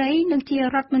ឋមន្ត្រីនិងជា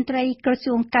រដ្ឋមន្ត្រីក្រ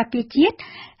សួងការពារជាតិ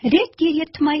រាជទាយាទ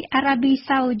ថ្មីអារ៉ាប៊ី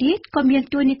សាអូឌីតក៏មាន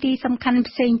តួនាទីសំខាន់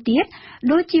ផ្សេងទៀត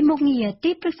ដូចជាមុខងារ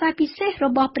ទីប្រឹក្សាពិសេសរ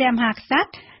បស់ព្រះមហាក្សត្រ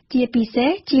ជាពិសេ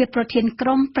សជាប្រធានក្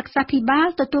រុមប្រឹក្សាភិបាល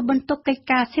ទទួលបន្ទុកកិច្ច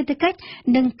ការសេដ្ឋកិច្ច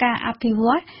និងការអភិវ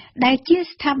ឌ្ឍដែលជា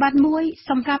ស្ថាប័នមួយ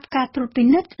សម្រាប់ការត្រួតពិ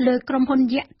និត្យលើក្រុមហ៊ុន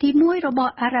យក្សទី1រប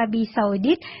ស់អារ៉ាប៊ីសាអូ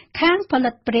ឌីតខាងផលិ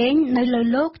តប្រេងនៅលើ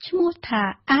លោកឈ្មោះថា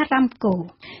អារ៉ាំកូ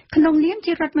ក្នុងនាម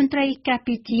ជារដ្ឋមន្ត្រីការ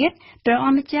ពារជាតិព្រះអ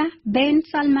ង្គម្ចាស់ Ben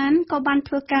Salman ក៏បាន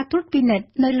ធ្វើការត្រួតពិនិត្យ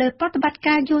នៅលើប្រតិបត្តិ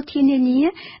ការយោធានានា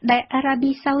ដែលអារ៉ា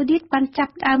ប៊ីសាអូឌីតបានចា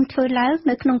ប់ផ្ដើមធ្វើឡើង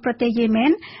នៅក្នុងប្រទេសយេម៉ែ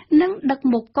ននិងដឹក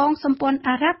មកកងសម្ព័ន្ធ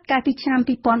អារ៉ាប់កាលពីឆ្នាំ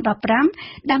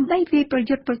2015ដើម្បីវាយប្រ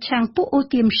យុទ្ធប្រឆាំងពួកអូ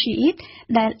ទៀមស៊ីអ៊ីត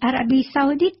ដែលអារ៉ាប៊ីសា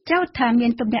អូឌីតចោទថាមា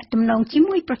នទំនាក់ទំនងជា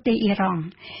មួយប្រទេសអ៊ីរ៉ង់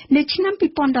នៅឆ្នាំ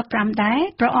2015ដែរ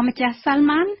ព្រះអង្គម្ចាស់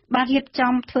Salman បានរៀប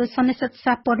ចំធ្វើសន្និសីទ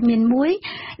សារព័ត៌មានមួយ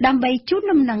ដើម្បីជូន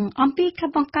ដំណឹងអំពីការ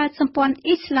បង្កើតសម្ព័ន្ធ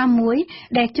អ៊ីស្លាមមួយ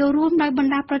ដែលចូលរួមដោយប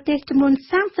ណ្ដាប្រទេសចំនួន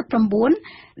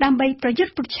39ដើម្បីប្រយុទ្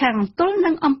ធប្រឆាំងទល់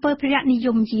នឹងអំពើភរិយនិយ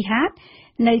មយីហាត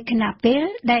នៅខណៈពេល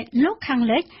ដែលលោកខាង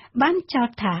លិចបានចោទ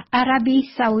ថាអារ៉ាប៊ី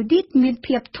សាអូឌីតមាន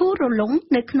ភាពធូររលុង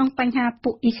នៅក្នុងបញ្ហា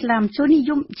ពួកអ៊ីស្លាមជននិ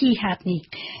យមយីហាតនេះ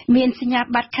មានសញ្ញា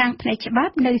បត្រខាងផ្នែកច្បា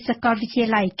ប់នៅសាកលវិទ្យា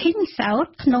ល័យ King Saud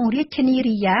ក្នុងរាជធានី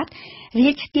រីយ៉ាត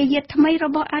រាជទាយាទថ្មីរ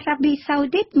បស់អារ៉ាប៊ីសាអូ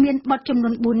ឌីតមានបុត្រចំនួ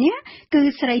ន4នាក់គឺ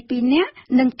ស្រី2នាក់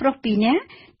និងប្រុស2នាក់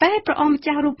តែព្រះអង្គម្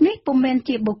ចាស់រូបនេះពុំមែន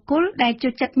ជាបុគ្គលដែលចូ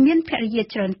លចិត្តមានភរិយា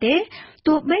ច្រើនទេ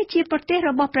ទោះបីជាប្រទេស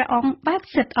របស់ព្រះអង្គបើក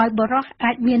សិទ្ធិឲ្យបុរស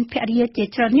អាចមានភរិយាជា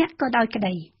ច្រើននាក់ក៏ដោយក្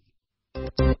តី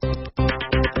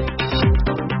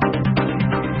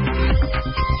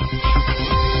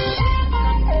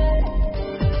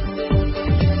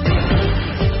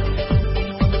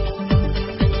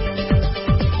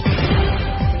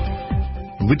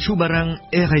វិទ្យុបារាំង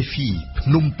RFI ភ្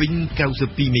នំពេញ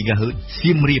92 MHz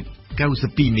សៀមរាប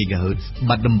92 MHz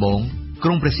បាត់ដំបងក្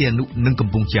រុងព្រះសីហនុនិងកំ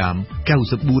ពង់ចាម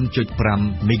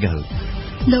 94.5 MHz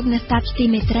លោកអ្នកស្ដាប់ជាទី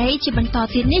មេត្រីជាបន្ត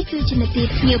ទៀតនេះគឺជានាទី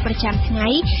ភ្ញៀវប្រចាំថ្ងៃ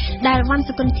ដែលវ៉ាន់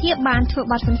សុគន្ធាបានធ្វើ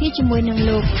បទសម្ភាសន៍ជាមួយនឹង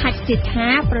លោកថាច់សេដ្ឋា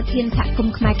ប្រធានសហគម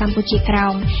ន៍ខ្មែរកម្ពុជាក្រោ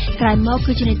មក្រោយមក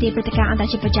គឺជានាទីព្រឹត្តិការណ៍អន្តរ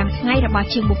ជាតិប្រចាំថ្ងៃរបស់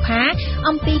ជាងបុប្ផា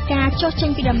អំពីការចុះចេញ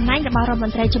ពីតំណែងរបស់រដ្ឋម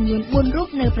ន្ត្រីចំនួន4រូប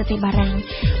នៅប្រទេសបារាំង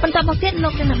បន្តមកទៀតលោ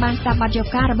កនឹងបានស្ដាប់បទយក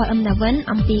ការរបស់អឹមណាវិន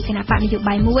អំពីគណៈបកនយោ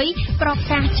បាយមួយប្រ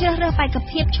កាសជ្រើសរើសបេក្ខ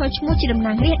ភាពឈរឈ្មោះជាតំ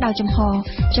ណាងរាស្ត្រដោយចំហ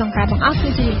ចុងក្រោយបង្អស់គឺ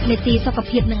ជានាទីសុខ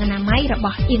ភាពនិងអនាម័យរប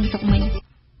ស់អៀងសុកមិញ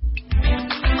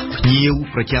ភ្ញៀវ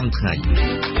ប្រចាំថ្ងៃ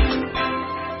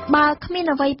បើគ្មាន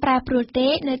អ្វីប្រែប្រួលទេ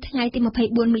នៅថ្ងៃទី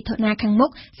24មិថុនាខាងមុខ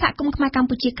សហគមន៍ខ្មែរកម្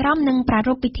ពុជាក្រោមនឹងប្រារ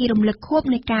ព្ធពិធីរំលឹកខួប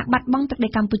នៃការបាត់បង់ទឹកដី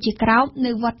កម្ពុជាក្រោម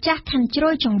នៅវត្តចាស់ខណ្ឌជ្រោ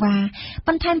យចង្វាប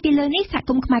ន្ថែមពីលើនេះសហ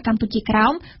គមន៍ខ្មែរកម្ពុជាក្រោ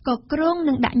មក៏គ្រោង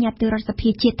នឹងដាក់ញត្តិទៅរដ្ឋសភា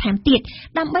ជាតិថែមទៀត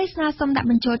ដើម្បីស្នើសុំដាក់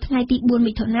បញ្ចូលថ្ងៃទី4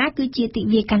មិថុនាគឺជាទិ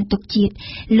វាកាន់ទុក្ខជាតិ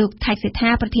លោកថៃសេដ្ឋា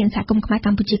ប្រធានសហគមន៍ខ្មែរក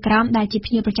ម្ពុជាក្រោមដែលជា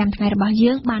ភ្ញៀវប្រចាំថ្ងៃរបស់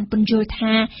យើងបានពន្យល់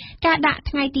ថាការដាក់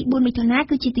ថ្ងៃទី4មិថុនា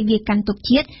គឺជាទិវាកាន់ទុក្ខ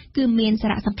ជាតិគឺមានសា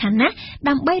រៈសំខាន់ណាស់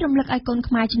ដើម្បីរំលឹកឲ្យកូន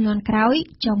ខ្មែរជំនាន់ក្រោយ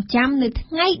ចងចាំនៅថ្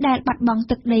ងៃដែលបាត់បង់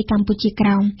ទឹកដីកម្ពុជាក្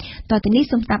រោមតទៅនេះ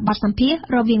សូមស្ដាប់បទសម្ភាសន៍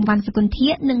រវាងវ៉ាន់សុគន្ធា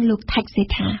និងលោកថាច់សេ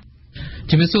ដ្ឋា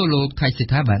ជំរាបសួរលោកថៃសេ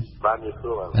ដ្ឋាបាទ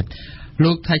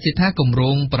លោកថៃសេដ្ឋាគម្រោ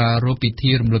ងប្រារព្ធពិធី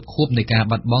រំលឹកខួបនៃការ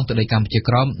បាត់បង់ទឹកដីកម្ពុជា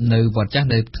ក្រោមនៅវត្តចាស់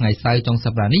នៅថ្ងៃសៅរ៍ចុងស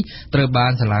ប្តាហ៍នេះត្រូវបា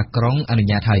នសាលាក្រុងអនុ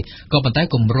ញ្ញាតហើយក៏ប៉ុន្តែ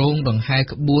គម្រោងដង្ហែ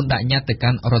ក្បួនដាក់ញត្តិទៅកា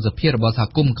ន់រដ្ឋសភារបស់សហ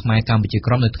គមន៍ខ្មែរកម្ពុជា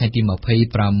ក្រោមនៅថ្ងៃទី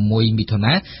26មិថុ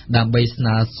នាដើម្បីស្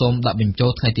នើសុំដាក់បញ្ចូ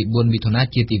លថ្ងៃទី4មិថុនា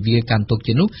ជាទិវាកាន់ទុក្ខ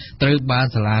ជាតិនោះត្រូវបាន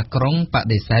សាលាក្រុងប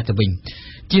ដិសេធទៅវិញ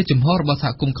ជាជំហររបស់ស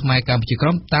ហគមន៍ខ្មែរកម្ពុជាក្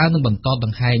រោមតើនឹងបន្តដ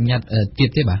ង្ហែញត្តិទៀត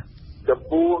ទេបាទចំ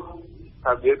ពោះ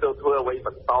ថាយើងទៅធ្វើអ្វីប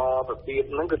ន្តទៅទៀត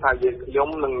ហ្នឹងគឺថាយើងខ្ញុំ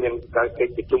នឹងមានការកិ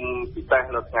ច្ចប្រជុំពិសេស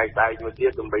នៅថ្ងៃស្អែកមួយទៀ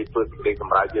តដើម្បីធ្វើសេចក្តីស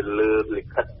ម្រេចជាលើលិ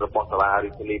ខិតរបស់សាលារា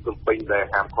ជធានីភ្នំពេញដែល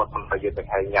ហាមឃាត់មិនឲ្យយើងទៅ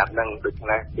ហែញ៉ាត់ហ្នឹងដូច្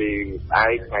នេះពីថ្ងៃ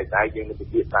ស្អែកយើងនឹងពិ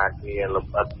ភាក្សាគ្នាល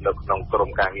ម្អិតនៅក្នុងក្រុម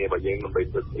ការងាររបស់យើងដើម្បី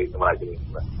ធ្វើសេចក្តីសម្រេចនេះ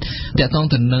បាទតកតង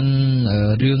ទៅនឹង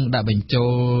រឿងដាក់បញ្ចូ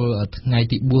លថ្ងៃ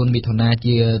ទី4មិថុនា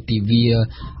ជាទិវា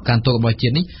កាន់ទុក្ខរបស់ជា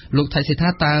តិនេះលោកថៃសេដ្ឋា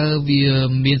តើវា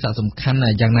មានសារៈសំខាន់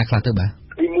យ៉ាងណាខ្លះទៅបាទ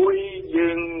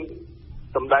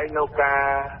សម្ដែងនៅការ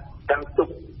កាន់ទុ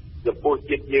ក្ខចំពោះ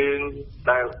ជាតិយើង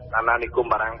ដែលអាណានិគម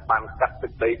បារាំងបានកាត់ទឹ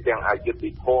កដីទាំងអយុធ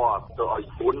ធម៌ទៅឲ្យ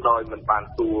ស្រួលដោយមិនបាន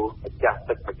ទួម្ចាស់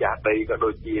ទឹកម្ចាស់ដីក៏ដូ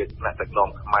ចជាថ្នាក់ដឹកនាំ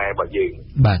ខ្មែររបស់យើង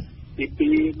បាទទី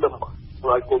2សូម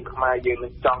ឲ្យកូនខ្មែរយើងនឹ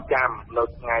ងចងចាំនៅ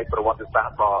ថ្ងៃប្រវត្តិសាស្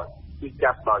ត្រដ៏ជឿ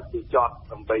ចាប់ដល់ជឿចត់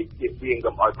ដើម្បីជៀសវាង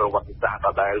កុំឲ្យប្រវត្តិសាស្ត្រ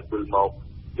ដដែលវិលមក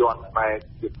យន់ខ្មែរ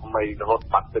ជាថ្មីរហូត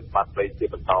បាត់ទឹកបាត់ដីជា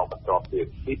បន្តទៀត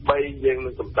ទី3យើងនឹ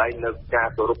ងសម្ដែងនៅការ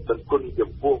គោរពដឹងគុណចំ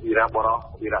ពោះវីរបុរស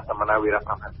វីរសមណវីរ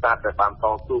ប្រហារសាស្ត្រដែលបានត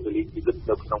ស៊ូពលីជីវិត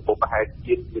នៅក្នុងបុព្វហេតុ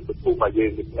ជាតិជាពុទ្ធរបស់យើ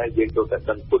ងនេះយើងចូលតែ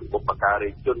ដឹងគុណបុព្វការី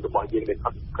ជនរបស់យើងដែល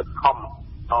ខិតខំ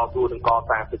តស៊ូនឹងក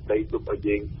សាងទឹកដីទុកឲ្យ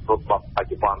យើងរត់បបច្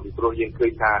ចុប្បន្នពីព្រោះយើងឃើ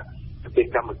ញថាប្រទេស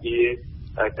កម្ពុជា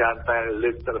การแต่เ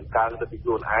ลือกสำคัญจะเป็น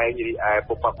ส่วนไอ้ยี่ไอ้พ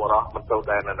วกปะบอร์มันโตแ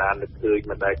ต่นานๆคือ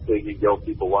มันได้คือยิ่งโยก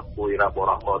ที่ประวัติปุยราบอ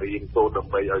ร์มารีนโตดำ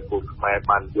ไปไอ้คุณแม่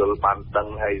ปันยลปันตั้ง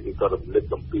ให้ก็ดำเลือก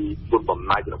ดำปีคุณผม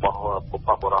นายจะบอกว่าพวกป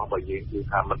ะบอร์มายิงคือ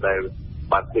ทำมันได้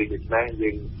ปันคืออย่างนั้นยิ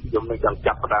งยมในการ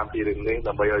จับประดามปีหนึ่งนี้ด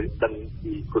ำไปไอ้ตั้ง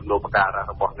ที่คุณโลภการะ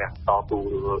บอกเนี่ยต่อตัว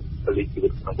ผลิตชีวิ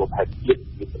ตของผมแพทย์ยึด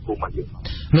ผู้มาอยู่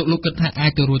ลูกกระทะไอ้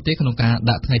ตัวรู้เต้ขนมกา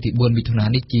ดักไงที่บนมิถุนา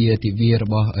นี่เกียร์ที่วีระ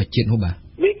บอเจียนหัวบ่า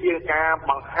นี่คือการ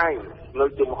บังให้เรา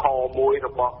จุ่มหอมวยร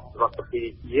ะบบรัฐปี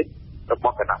ยึดระบ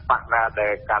บกระดับปะนาแต่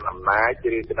การอำนาจจะ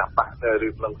เรียนกระดับปะหรื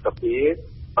อลงสปีด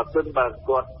ปัจจุบัน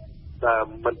ก็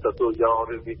มันตัวยอห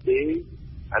รือวิธี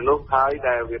อนุท้ายไ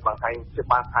ด้เวลาบังให้จะ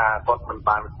มาหาก็มันบ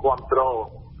านความโต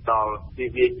ต่อที่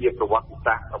เวียประวัติศ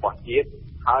าสตร์ระบบยึด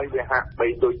ให้เวลาไป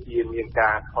โดยจีนมีกา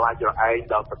รคลายจากไอ้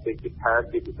ดาวปฏิกิริยา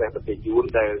ที่เป็นปฏิยุน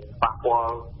แต่ปะปอ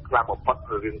กลางปัดห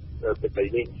รือเป็นแบบ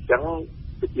นี้จัง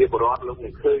เกี่ยวกับรถลูกห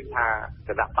นึ่งเคยทาก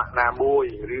ระดับปะนาบุย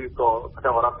หรือก็พระเจ้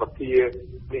ารับประเทีย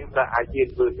นี่จะอาเจียน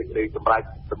เพื่อสิ่งใดกำไร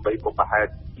สมัยปกติ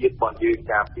เยียนบอลยืน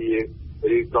กาเปียห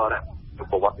รือก็นะ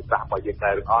ประวัติศาสตร์ไปยังไง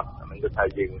หรือออดมันก็ใช้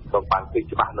ยิงตรงปานสิ่ง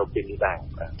ฉบับโนเกียนี้ได้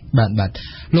บัด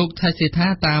ลูกไทยเสถา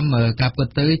ตามการเปิด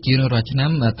เผยจีนรอชน้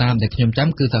ำตามเด็กขยมจ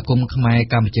ำคือสังคมขมาย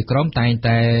การจิกร้อมแ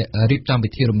ต่รีบจอมไป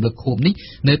ที่รำลึกคูมนี้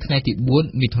ในថ្ងៃที่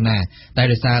4มิถุนาแต่โ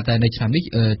ดยสารแต่ในชามนี้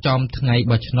จอมថ្ងៃ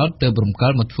บัชนอตเติมรวมกั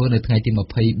นมาทั่วในថ្ងៃที่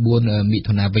24มิ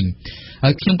ถุนาวิ่ง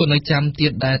ขยมก็ในจำเตีย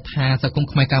ดได้ทาสังคม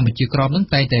ขมายการจิกร้อมนั้น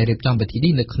แต่รีบจอมไปที่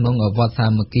นี่ในขนมวัดสา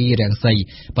มกีแรงใส่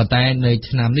ปัจจัยในช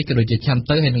ามนี้ก็โดยจะจำเ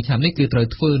ตอร์ให้ในชามนี้คือตรอย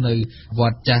ทั่วในวั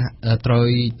ดจะตรอย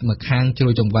มาค้างจุล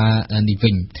จงวานิ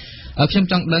วิ่งขยม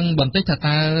จังดังบันทึกต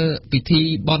าพิธี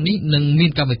บอลนี้หนึ่งมี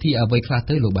นกรรมวิธีเอาไว้คลาเต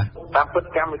อร์หรือเปล่าตามพฤติ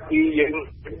กรรมที่ยัง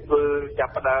คือจับ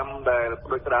ประดามแต่โ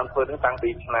ดยการเปิดตั้งปี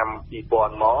นำปีปอน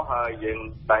หมอยัง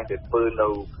ตั้งแต่เปิดเรา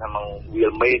ทำวิ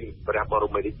ลเมนประบร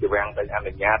มดิจวังแต่อัน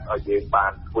นี้ญาติเอายังบา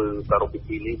นคือประรบพิ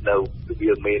ธีนี้เราวิ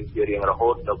ลเมนจะเรียงระห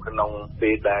ดเราขนมเตะ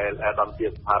ได้ตอนเทีย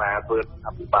บพาราเปิดอ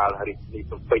ภิบาลฮรินี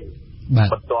สปิง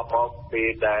บทตัวก็เป็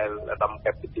นได้ดำแค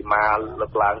ปติมาหลั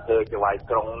กหลังเธอจะไว้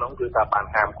ตรงน้องคือตาปาน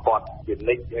หามคอดยืน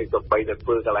นิ่งให้จบไปแต่เ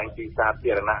พื่อกำลังจีซาเที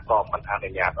ยระก็มันอัน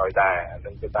นี้ญาติเอาได้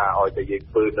นั่นคือตาเอาจะยิง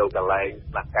ปืนเรากำลัง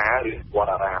นักการหรือวัด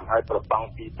อารามให้ประต้อง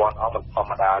ปีบอลเอามันธรร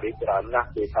มดาที่เรานัก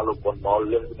ที่ถ้าลูกบอลบอล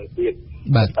เรื่องนึงเทียบ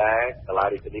แต่กลาย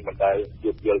เป็นนี้มันได้ห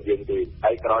ยุดเยียยิงดีไ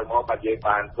อ้กรอยมอปัจเจกป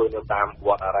านปืนเราตาม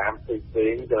วัดอารามสิ่งสิ่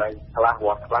งกำลังคลา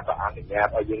วัดคลาก็อันนี้ญา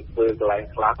ติเอายิงปืนกำลัง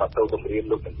คลาก็ตัวกำเรียน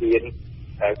ลูกเทียน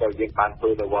แต่ก็ยังผ่านตั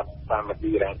วในวัดตามมา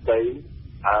ดีแรงใจ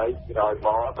ไอ้รอยม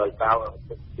อโดยเก้า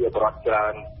เกี่ยวกับจา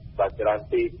นแต่จาน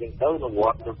ตีจึงเท่าในวั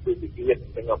ดนั่นคือสิ่งที่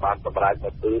เป็นกับบานกำไรม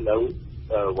าตื้อแล้ว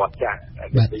วัดจักร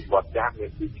ในวัดจักรเนี่ย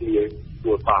คือเชี่ยตั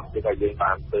วตามที่ก็ยังผ่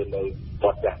านตัวใน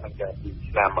วัดจักรนั่นก็ที่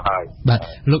นำมาให้แบบ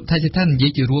ลูกไทยท่านยิ่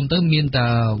งจะรวมเติมมีแต่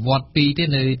วัดปีที่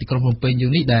ในที่กรมพลเป็นอยู่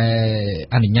นี่แต่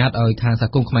อนุญาตเอาทางสัง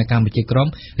คมขมายการไปจิกร้อม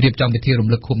เรียบจำไปที่รวม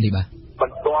เลือกคุมดีบ่มั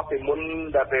นตัวเป็นมุน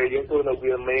แต่เป็นยังตัวในเ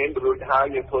วียนเมนรู้ท้าย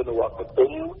ยังตัวในวัดประตุ้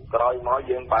มกรอยม้อ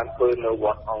ยังบานตัวใน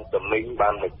วัดองสมิงบา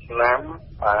นหมึกน้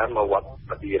ำบานมาวัด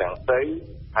ปฏิรังไซ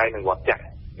ให้ในวัดจักร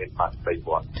เป็นผ่านไป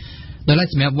วัดโดยไล่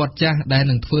สมัยวัดจ้าได้ห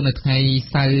นึ่งทั่วในไทย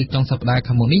ไซจงสัปดาห์ข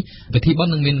โมงนี้ไปที่บ้าน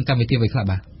หนึ่งมีการไปที่ไว้ครับ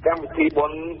บ่การไปที่บ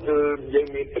นคือยัง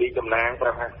มีปรีกำนางปร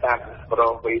ะหารสัตว์รอ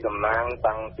งปรีกำนาง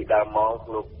ตั้งปิดามอง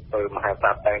ลูกมหาศ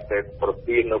าลแต่งเสร็จปร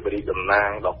ตีนปรีกำนาง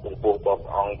ดอกพวงพวงปอบ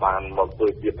องบานมาเปิ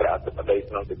ดเกี่ยวกับประเด็น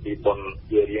น้องติที่บนเ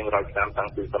กี่ยเรียงรายการตั้ง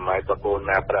แต่สมัยตะโกน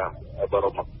นาประบร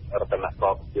มรัตนก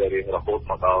อบเกี่ยเรียงระบบ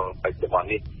มา到ปัจจุบัน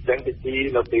นี้จังที่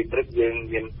เราตีตรึกยัง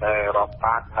ยินรอบพ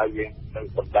าดให้ยังนั่ง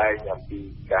สนใจอย่างที่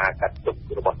การกัดตุก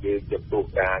ระบบยังจะตัว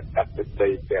การกัดตุกใน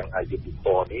แปลงอายุติโก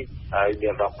นี้ไอ้เรี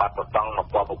ยนรอบพาดต้องมา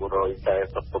ปอบบุรุษแต่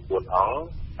สับปวนอ๋อง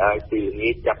ปี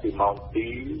นี้จับปีมองปี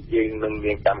ยังหนึ่งเ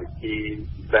รียนการที่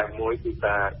แต่มวยที่ต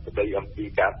าจะได้ยอมปี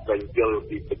การไปเที่ยว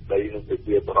ที่ตึกใดนั่นคือเ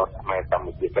กี่ยวกับรถแม่ทำ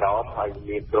กิจกรรมให้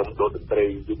มีกรมดนตรี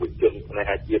ยุบชนใน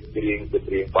หาเจียบเรียงเป็น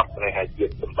เรียงปักในหาเจีย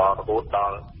บสมบัติโคต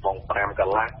รมองแปรมกัน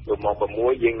ละโดยมองประมว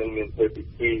ยยังหนึ่งเรียนเทปิ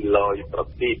ที่ลอยประ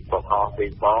ทีปของหอไป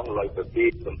ฟ้องลอยประที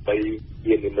ปสมไปเ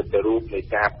ยี่ยมในมันรูปใน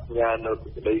กาบงานเรา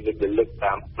จะได้ในเลือกต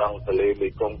ามลองทะเลใน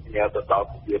กองงานต่อต่อ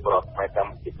เกี่ยวกับรถแม่ท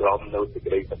ำกิจกรรมเราจะ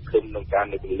ได้สังคมในการ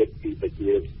ในเลือกที่ไปเ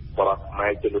กี่ยวกับรถแม่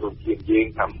จนรุ่งเชียงยิง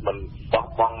ทำมัน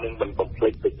ป้องหนึ่งมันคอมเพล็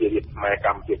กซ์ไปเกี่ยวกับแม่กร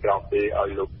รมเกี่ยวกับที่เอา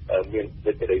ลูกเมียนจ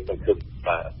ะได้สังคม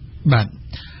บัด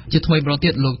จะทำไมบริษั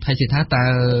ทลูกไทยสิทธาตา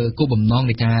กู้บ่มน้องใ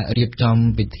นการเรียบจ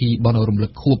ำปิดที่บอลอารมณ์เลื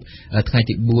อกคูบไทย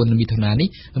ติบุญมิถุนานี้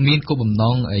มีกู้บ่มน้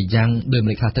องยังเดิมเ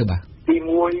ลยคาเตอร์บ่ที่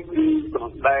มวยที่ส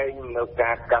มแดงในก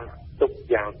ารกันตุก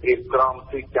อย่างเตรียมกรอง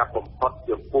ที่จะบ่มพดอ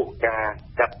ย่างผู้การ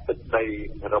จัดตึกใน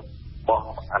ระบบป้อง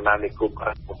อนาคตกลุ่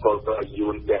มก็ยื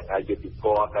นแบบอายุติโก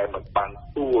ได้มันปัง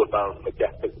ตู้เราไม่จะ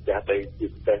ตึกจะได้จิ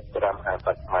ตใจกระทำหา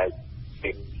สัตว์ใหม่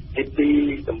ទីពីរ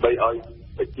ដើម្បីឲ្យ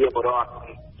ប្រជាពលរដ្ឋ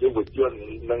យុវជន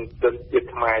និងជនជាតិ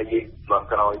ខ្មែរយើងមក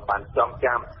ក្រោយបានចង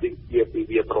ចាំពី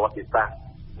វាប្រវត្តិសាស្ត្រ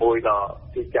មួយដ៏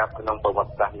ទីចាប់ក្នុងប្រវត្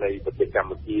តិសាស្ត្រនៃប្រទេសកម្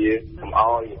ពុជាកុំ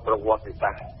ឲ្យប្រវត្តិសា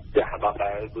ស្ត្រចាស់ដល់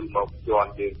ដែលវិលមកជន់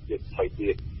យើងជាថ្មីទៀ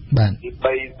តបាទទី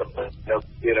3សម្រាប់នៅ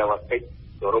វិរវកិច្ច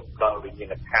គោរពដល់វិញ្ញា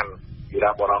ណក្ខន្ធវីរ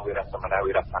បុរសវីរសមណ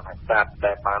វីរសង្ឃសាស្ត្រ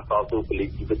ដែលបានតស៊ូពលិ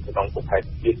ជីវិតក្នុងប្រទេស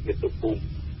ជាតិមាតុភូមិ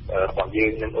របស់យើ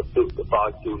ងនឹងឧទ្ទិសកុសល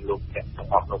ជូនលោកអ្នកទាំង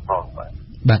អស់នោះផងបាទ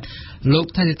លោក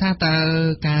ថាតើ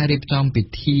ការរៀបចំពិ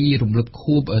ធីរំលឹក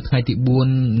ខួបថ្ងៃទី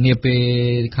4នាពេ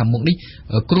លខាងមុខនេះ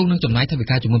គ្រូនឹងចំណាយថវិ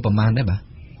កាចំនួនប្រមាណដែរបាទ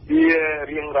វា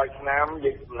រៀងរាល់ឆ្នាំ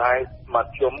យើងចំណាយម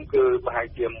ធ្យមគឺប្រហែល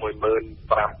ជា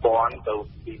15,000ទៅ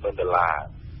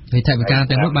$20,000ហើយថវិកា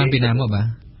ទាំងនោះបានពីណាមកបាទ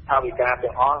ថវិកា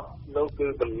ទាំងអស់នោះគឺ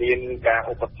មានការ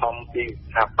ឧបត្ថម្ភពី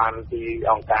ស្ថាប័នពី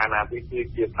អង្គការណាពី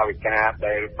ជាថវិកា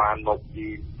ដែលបានមកពី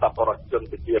សប្បុរសជន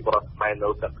ប្រជាពលរដ្ឋខ្មែរនៅ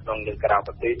ក្នុងនិងក្រៅ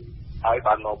ប្រទេសហើយ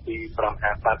បានមកពីក្រុម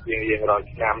ហាសាស្ត្ររៀងរាល់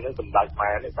ឆ្នាំនេះសម្ដេចខ្មែ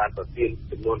រនេះបានប្រទាន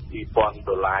ចំនួន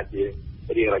$2,000ជា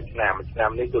រៀងរាល់ឆ្នាំ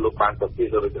នេះគឺលោកបានប្រទាន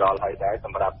រួចរាល់ហើយដែរស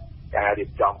ម្រាប់ការរៀប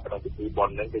ចំក្នុងពិធីបុ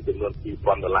ណ្យនេះគឺចំនួន$2,000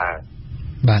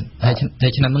បាទហើ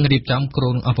យឆ្នាំនេះរៀបចំគ្រូ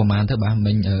អស់ប្រមាណទៅបាទ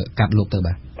មិញកាត់លោកទៅ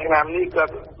បាទឆ្នាំនេះក៏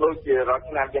ដូចជារាល់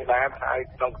ឆ្នាំយ៉ាងដែរហើយ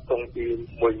ក្នុងខ្ទង់ពី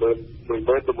$10,000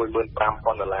ទៅ$15,000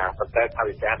ប៉ុន្តែថ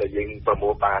វិកាដែលយើងប្រមូ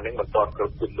លបាននេះមិនទាន់គ្រ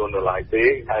ប់ចំនួនឡើយទេ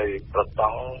ហើយប្រស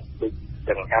ង់ដូច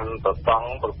ចង្ហាន់ប្រស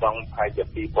ង់ហើយជា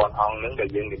2,000អង្គហ្នឹងដែល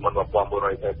យើងនិមន្ត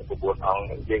1949អង្គ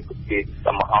យើងគិតពី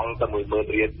តែមួយអង្គតែ$10,000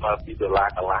មកពី$កន្លះ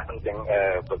ហ្នឹងចឹង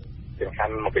ចង្ហា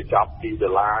ន់មកកញ្ចប់$2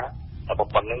តែ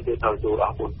ប៉ុណ្្នឹងគឺត្រូវចូលដ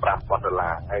ល់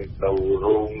$4,000-5,000ហើយនៅ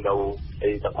រោងនៅ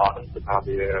អីទាំងអស់ហ្នឹងគឺថា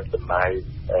វាចំណាយ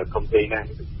ធំធេងណាស់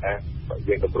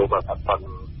យើងកម្រិតថា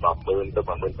$10,000ទៅ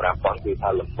$15,000គឺថា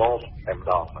ល្មមតែម្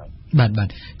ដងបាទ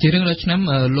ជារឿងរាល់ឆ្នាំ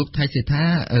លោកថៃសេដ្ឋា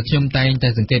ខ្ញុំតែងតែ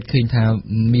សង្កេតឃើញថា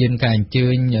មានការអញ្ជើ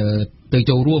ញទៅ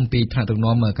ចូលរួមពីថ្នាក់ដឹក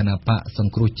នាំគណៈបកស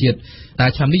ង្គ្រោះជាតិតែ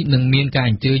ឆ្នាំនេះនឹងមានការ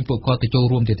អញ្ជើញពួកគាត់ទៅចូល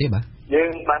រួមទៀតទេបាទយើ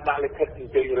ងបានដាក់លិខិតអ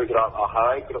ញ្ជើញរួចរាល់អស់ហើ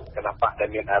យគ្រប់គណៈបកដែល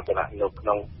មានអាសនៈនៅក្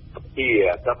នុងជា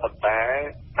ក៏ប៉ុន្តែ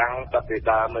តាំងពី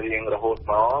ដើមរៀងរហូត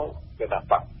មកគណៈ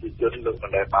បកប្រជាជនលោកមិ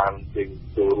នដែលបាន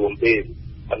ចូលរួមទេ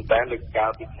ប៉ុន្តែនៅកាល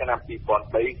ពីឆ្នាំ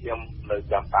2003ខ្ញុំនៅ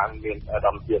ចាំបានមានអា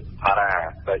ដាមជាតិថារា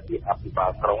ដែលជាអភិបាល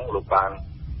ក្រុងលោកបាន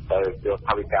យកថ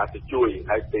វិកាទៅជួយ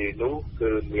ហើយពេលនោះគឺ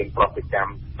មានប្រតិកម្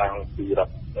មតាំងពីរ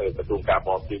ដ្ឋក្រសួងការប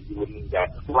រទេសយួនយ៉ាង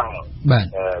ខ្លាំង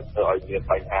ធ្វើឲ្យមាន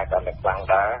បញ្ហាកាន់តែខ្លាំង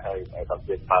ដែរហើយអាដាម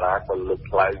ជាតិថារាក៏លើក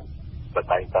ថ្លៃប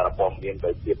ដិសារព័ត៌មាន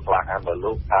ទៅជាផ្លាស់អានមក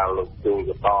លោកថាលោកចូល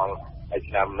ទៅដល់ហើយ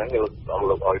ឆ្នាំហ្នឹង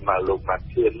លោកឲ្យមកលោកមក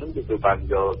ឈឿនហ្នឹងគឺបាន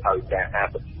យកថវិកា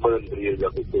$50,000យ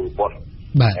កទៅចូលបុណ្យ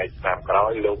ហើយឆ្នាំក្រោ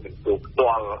យលោកនឹងចូលផ្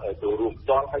ទាល់ចូលរួមផ្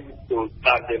ទាល់ហើយចូល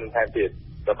តាមជានឹងថែមទៀត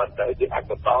ក៏ប៉ុន្តែជាអ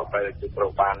កតលតែជាត្រូ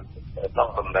វបានต้อง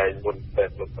សម្ដែងមុនតែ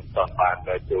មិនបាន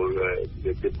ចូល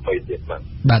ជាថ្មីទៀត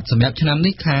បាទសម្រាប់ឆ្នាំ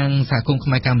នេះខាងសហគមន៍ខ្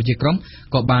មែរកម្ពុជាក្រម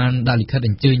ក៏បានដាក់លិខិត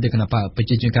អញ្ជើញទៅគណៈបកប្រ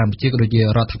ជាជនកម្ពុជាក៏ដូចជារ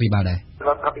ដ្ឋាភិបាលដែររ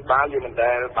ដ្ឋាភិបាលយើងមិន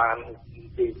ដែលបាន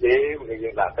ទីទេយើ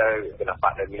ងដាក់ទៅគណៈប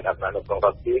កដែលមានអំណាចក្នុងរ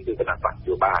ដ្ឋាភិបាលគឺគណៈបកន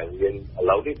យោបាយយើងឥ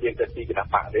ឡូវនេះយើងទៅទីគណៈ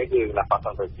បកទេគឺគណៈបកស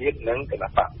ង្គ្រោះជាតិនិងគណៈ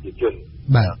បកប្រជាជន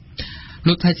បាទ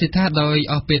លោកថៃសេដ្ឋាដោយ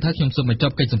អស់ពេលថាខ្ញុំសូមបញ្ច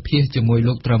ប់កិច្ចសម្ភាសជាមួយ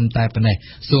លោកត្រឹមតែប៉ុណ្ណេះ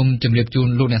សូមជម្រាបជូន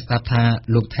លោកអ្នកស្ដាប់ថា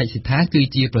លោកថៃសេដ្ឋាគឺ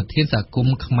ជាប្រធានសហគម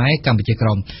ន៍ខ្មែរកម្ពុជាក្រ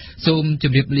មសូមជ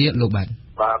ម្រាបលាលោកបាទ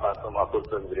សូមអរគុណ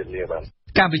សូមជម្រាបលាបាទ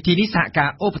កម្មវិធីនេះសហការ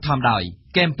ឧបត្ថម្ភដោយ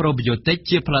កែមប្រូប៊ីយ៉ូទិក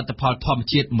ជាផលិតផលធម្ម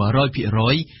ជាតិ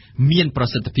 100% មានប្រ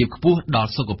សិទ្ធភាពខ្ពស់ដ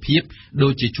ល់សុខភាពដូ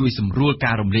ចជាជួយសម្រួល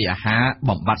ការរំលាយអាហារ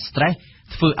បំបាត់ stress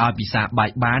ធ្វើឲ្យពិសាបាយ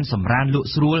បានសម្រានលក់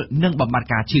ស្រួលនិងបំបត្តិ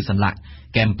ការឈឺសន្លាក់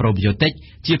កែមប្រូប៊ីយ៉ូទិក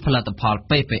ជាផលិតផល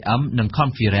PPM និង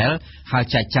Conferel ហើយ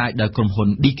ចែកចាយដោយក្រុមហ៊ុន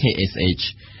DKSH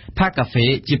ផាកាហ្វេ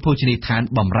ជាភោជនីយដ្ឋាន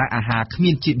បម្រើអាហារគ្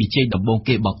មានជាតិប៊ីចេងដំបូង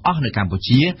គេបង្អស់នៅកម្ពុ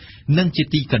ជានិងជា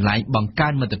ទីកន្លែងបង្កើ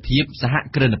នមិត្តភាពសហ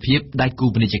គ្រិនភាពដៃគូ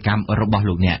ពាណិជ្ជកម្មរបស់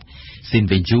លោកអ្នក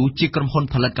Sinvenju ជាក្រុមហ៊ុន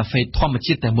ផលិតកាហ្វេធម្ម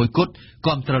ជាតិតែមួយគត់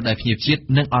គាំទ្រដោយភ្ញៀវជាតិ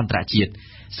និងអន្តរជាតិ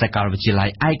សាកលវិទ្យាល័យ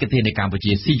ឯកទេសនៅកម្ពុ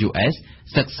ជា CUS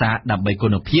សិក្សាដើម្បីគុ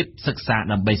ណភាពសិក្សា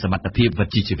ដើម្បីសមត្ថភាពវិ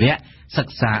ជ្ជាជីវៈសិ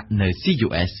ក្សានៅ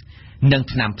CUS និង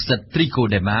ថ្នាំផ្សិត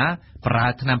Trichoderma ប្រើ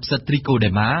ថ្នាំផ្សិត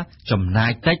Trichoderma ចំណា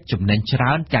យតិចចំណេញច្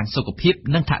រើនទាំងសុខភាព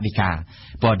និងថវិកា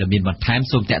ព័ត៌មានបន្ថែម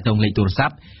សូមទាក់ទងលេខទូរស័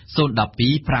ព្ទ012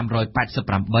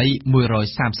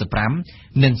 588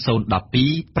 135 និង 012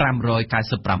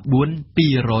 599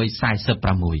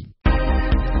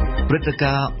 246 ព្រឹត្តិ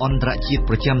ការណ៍អន្តរជាតិ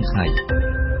ប្រចាំថ្ងៃ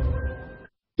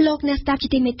លោកអ្នកស្ដាប់ជា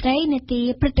ទីមេត្រីនាទី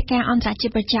ព្រឹត្តិការណ៍អន្តរជា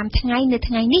តិប្រចាំថ្ងៃនៅ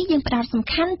ថ្ងៃនេះយើងផ្ដោតសំ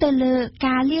ខាន់ទៅលើ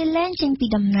ការលាលែងចេញពី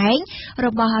តំណែងរ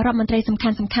បស់រដ្ឋមន្ត្រីសំខា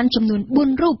ន់ចំនួន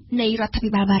4រូបនៃរដ្ឋាភិ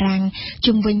បាលបារាំង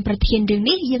ជុំវិញប្រធានរឿង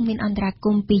នេះយើងមានអន្តរាគ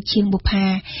មន៍ពីជាងបុប្ផា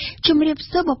ជំរាប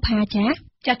សួរបុប្ផាចា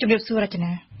ជំរាបសួររច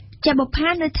នា ចាបុផា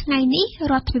នៅថ្ងៃនេះ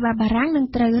រដ្ឋាភិបាលបារាំងនឹង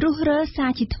ត្រូវរុះរើសា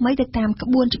រជាថ្មីទៅតាមក្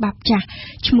បួនច្បាប់ចាស់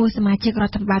ឈ្មោះសមាជិករ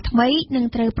ដ្ឋាភិបាលថ្មីនឹង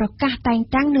ត្រូវប្រកាសតែង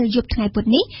តាំងនៅយប់ថ្ងៃពុធ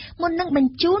នេះមុននឹងប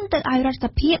ញ្ជូនទៅឲ្យរដ្ឋស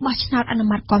ភាបោះឆ្នោតអនុ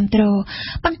ម័តគាំទ្រ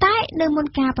ប៉ុន្តែនៅមុន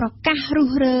ការប្រកាសរុះ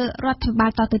រើរដ្ឋាភិបា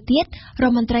លតទៅទៀតរ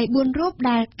ដ្ឋមន្ត្រី4រូប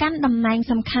ដែលកាន់តំណែង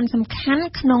សំខាន់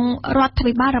ក្នុងរដ្ឋា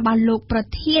ភិបាលរបស់លោកប្រ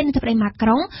ធានាធិបតីម៉ាក្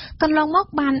រុងកន្លងមក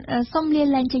បានសុំលា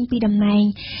លែងចេញពីតំណែង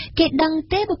គេដឹង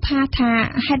ទេបុផាថា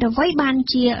ហេតុអ្វីបាន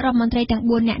ជារដ្ឋមន្ត្រីទាំង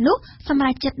4នាក់នោះសម្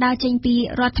រាប់ចិត្តដើរចេញពី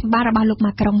រដ្ឋាភិបាលរបស់លោក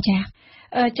ម៉ាក្រុងចា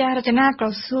ចារចនាក្រ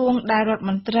សួងដែលរដ្ឋ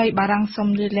មន្ត្រីបារាំងសុំ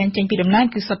លាលែងចេញពីតំណែង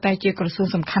គឺសុទ្ធតែជាក្រសួង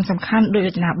សំខាន់ដោយរ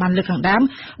ចនាបានលើកខាងដើម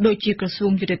ដូចជាក្រសួ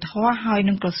ងយុតិធធម៌ហើយ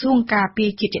និងក្រសួងការពារ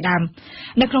ជាតិជាដើម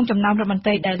នៅក្នុងចំណោមរដ្ឋមន្ត្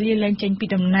រីដែលលាលែងចេញពី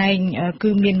តំណែងគឺ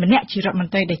មានម្នាក់ជារដ្ឋម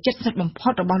ន្ត្រីដែលជិតស្និទ្ធបំផុ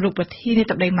តរបស់លោកប្រធានា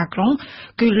ធិបតីម៉ាក្រុង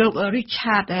គឺលោក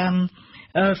Richard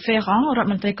Ferrand រដ្ឋ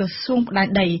មន្ត្រីក្រសួងផ្ដា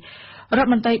ច់ដីរដ្ឋ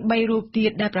មន្ត្រី3រូបទៀ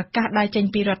តដែលប្រកាសដើរចេញ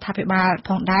ពីរដ្ឋាភិបាលផ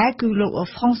ងដែរគឺលោក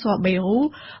François Bayrou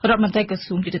រដ្ឋមន្ត្រីក្រ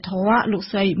សួងយុតិធធម៌លោក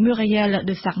ស្រី Muriel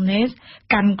de Sarnez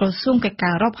កាន់ក្រសួងកិច្ចកា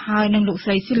រអឺរ៉ុបហើយនិងលោកស្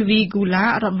រី Sylvie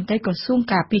Goulard រដ្ឋមន្ត្រីក្រសួង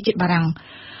ការពារជាតិបារាំង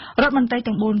រដ្ឋមន្ត្រី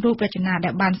ទាំង4រូបរចនាដែ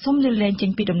លបានសុំលាលែងចេ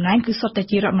ញពីតំណែងគឺសុទ្ធតែ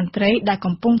ជារដ្ឋមន្ត្រីដែល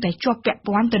កំពុងតែជាប់ពាក់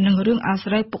ព័ន្ធទៅនឹងរឿងអា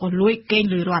ស្រ័យពុករលួយកេង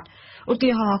លុយរដ្ឋឧ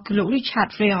ទាហរណ៍គឺលោក Richard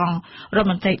Ferrand រដ្ឋ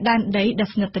មន្ត្រីដែនដីដែល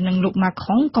ស្និទ្ធទៅនឹងលោក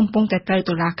Macron កំពុងតែត្រូវ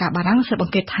តុលាការបារាំងស៊ើបអ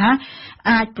ង្កេតថា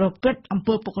អាចប្រព្រឹត្តអំ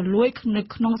ពើពុករលួយនៅ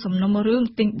ក្នុងសំណុំរឿង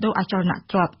ទិញដូរអចលន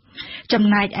ទ្រព្យចំ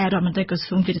ណែកឯរដ្ឋមន្ត្រីក្រ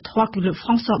សួងយុតិធធម៌គឺលោក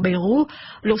François Bayrou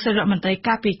លោកស្រីរដ្ឋមន្ត្រី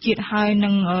ការពារជាតិហើយនិ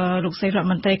ងលោកស្រីរដ្ឋ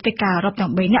មន្ត្រីកិច្ចការអឺរ៉ុបទាំ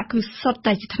ង3នាក់គឺសុទ្ធ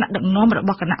តែជាថ្នាក់ដឹកនាំរប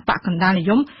ស់គណៈបកកណ្ដាលនិ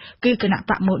យមគឺគណៈ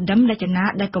បក Modem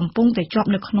ដែលកំពុងតែជាប់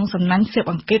នៅក្នុងសំណាញ់ស៊ើប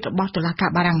អង្កេតរបស់តុលាការ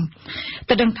បារាំង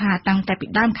តែដឹងថាតាំងតែពី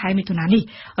ដើមខែមិថុនានេះ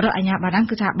រដ្ឋអាជ្ញាបារាំង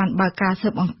គឺថាបានបើកការស៊ើ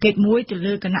បអង្កេតមួយទៅ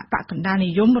លើគណៈបកកណ្ដាលនិ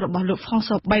យមរបស់លោក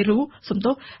François Bayrou សំ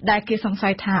ទោសដែលគេសង្ស័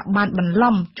យថាបានបន្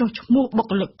លំចុះឈ្មោះបុគ្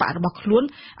គលិកបករបស់ខ្លួន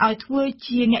ឲ្យធ្វើ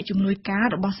ជាអ្នកជំនួយការ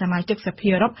របស់សមាជិកសភា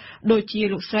អឺរ៉ុបដូចជា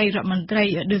លោកស្រីរដ្ឋមន្ត្រី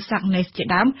De Sarnez ជា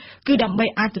ដើមគឺដើម្បី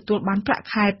អាចទទួលបានប្រាក់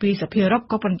ខែពីសភាអឺរ៉ុប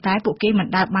ក៏ប៉ុន្តែពួកគេមិន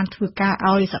ដែលបានធ្វើការ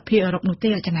ឲ្យសភាអឺរ៉ុបនោះទេ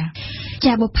រចនា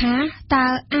ចាបុផាតើ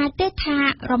អាចទេថារ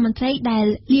ដ្ឋមន្ត្រីដែល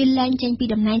លាលែងចេញពី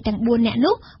តំណែងទាំង4នាក់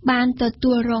នោះបានទ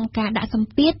ទួលរងការដាក់សម្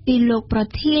ពាធពីលោកប្រ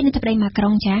ធានាធិបតីម៉ាក្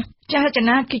រុងចារច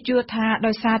នាគេជឿថា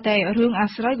ដោយសារតែរឿងអា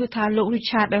ស្រ័យគឺថាលោក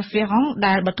Richard Ferrand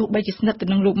ដែលបើទោះបីជាស្និទ្ធទៅ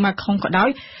នឹងលោក Macron ក៏ដោយ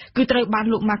គឺត្រូវបាន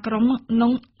លោក Macron នឹ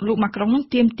ង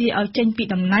ទាមទារឲ្យចេញពី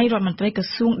តំណែងរដ្ឋមន្ត្រីក្រ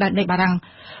សួងដែនដីបារាំង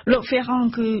លោក Ferrand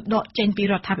គឺដកចេញពី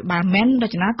រដ្ឋាភិបាលមែនរ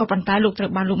ចនាក៏ប៉ុន្តែលោកត្រូ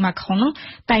វបានលោក Macron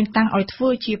តែងតាំងឲ្យធ្វើ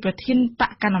ជាប្រធានប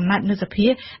កកណ្ដាលអំណាចនៅសភា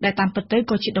ដែលតាមពិតទៅ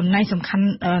ក៏ជាតំណែងសំខាន់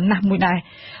ណាស់មួយដែរ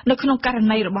នៅក្នុងករ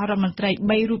ណីរបស់រដ្ឋមន្ត្រី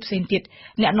3រូបផ្សេងទៀត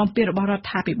អ្នកនាំពាក្យរបស់រដ្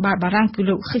ឋាភិបាលបារាំងគឺ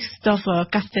លោក Christophe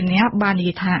Castaner បាននិ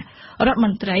យាយថារដ្ឋម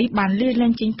ន្ត្រីបានលាលែ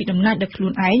ងចេញពីតំណែងដោយខ្លួ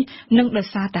នឯងនិងដោយ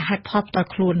សារតែហេតុផលផ្ទាល់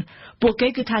ខ្លួនពួកគេ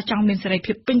គឺថាចង់មានសេរី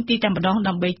ភាពពេញទីតែម្ដង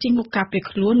ដើម្បីចេញមុខការពារ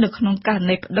ខ្លួននៅក្នុងករ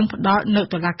ណីប្តឹងផ្តល់នៅ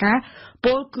តុលាការព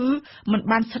លគឺមិន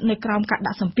បានស្ថិតនៅក្រោមការ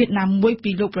ដាក់សម្ពាធណាមួយ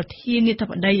ពីលោកប្រធានាធិប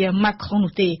តី Macron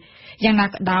នោះទេយ៉ាងណា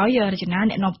ក៏ដោយរចនា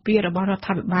អ្នកនាំពាក្យរបស់រដ្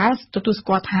ឋាភិបាលទទួលស្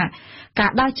គាល់ថាកា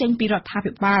រដើរចេញពីរដ្ឋា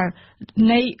ភិបាល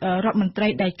នៃរដ្ឋមន្ត្រី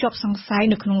ដែលជាប់សង្ស័យ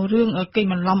នៅក្នុងរឿងកេង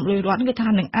បន្លំលុយរដ្ឋគឺថា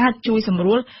នឹងអាចជួយសម្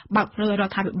រួលបើកផ្លូវរ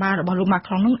ដ្ឋាភិបាលរបស់លោក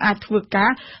Macron នឹងអាចធ្វើកា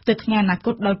រទៅថ្ងៃអនាគ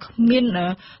តដោយគ្មាន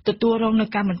ទទួលរងនឹង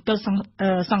ការបន្ទិល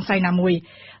សង្ស័យណាមួយ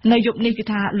នៅយប់នេះគឺ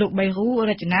ថាលោក Bayrou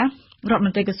រចនារដ្ឋម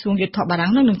ន្ត្រីក្រសួងយុទ្ធសាស្ត្របារាំ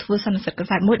ងនឹងធ្វើសន្និសីទក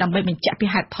សែតមួយដើម្បីបញ្ជាក់ពី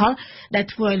ហេតុផលដែល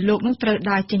ធ្វើឲ្យលោកនឹងត្រូវ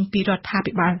ដើរចេញពីរដ្ឋា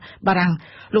ភិបាលបារាំង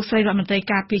លោកស្រីរដ្ឋមន្ត្រី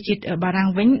ការពារជាតិបារាំង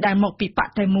វិញដែលមកពីបក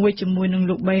តែមួយជាមួយនឹង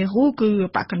លោក Bayrou គឺ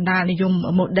បកកណ្ដាលនិយម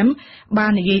Modem បា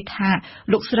ននិយាយថា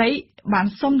លោកស្រីបាន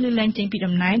សុំលាលែងចេញពី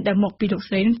តំណែងដែលមកពីលោក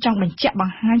ស្រីនឹងចង់បញ្ជាក់ប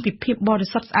ង្ហាញពីភាពបរិ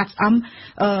សុទ្ធស្អាតស្អំ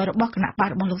របស់គណៈបក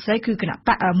របស់លោកស្រីគឺគណៈប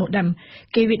ក Modem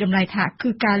គេវិតម្លៃថាគឺ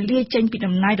ការលាចេញពី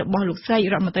តំណែងរបស់លោកស្រី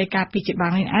រដ្ឋមន្ត្រីការពារជាតិបា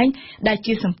រាំងឯងដែល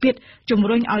ជាសម្ពាធជំ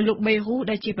រុញឲ្យលោក Bayrou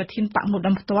ដែលជាប្រធានបក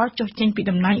Modem ផ្ទាល់ចុះចេញពី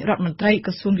តំណែងរដ្ឋមន្ត្រី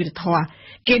ក្រសួងយុតិធធម៌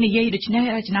គេនិយាយដូច្នេះ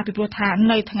រចនាពីព្រោះថា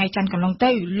នៅថ្ងៃច័ន្ទកន្លងទៅ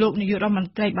លោកនាយករដ្ឋមន្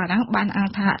ត្រីបារាំងបានអាង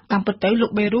ថាតាមពិតទៅលោ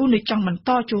ក Bayrou នៅចង់បន្ត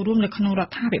ចូលរួមនៅក្នុងរ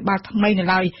ដ្ឋាភិបាលថ្មីនៅ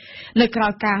ឡើយនៅក្រៅ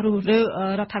ការរុះរើ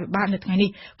រដ្ឋាភិបាលនៅថ្ងៃនេះ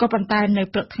ក៏ប៉ុន្តែនៅ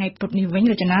ព្រឹកថ្ងៃពុធនេះវិញ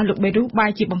រចនាលោក Bayrou បែ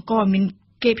រជាបង្កឲ្យមាន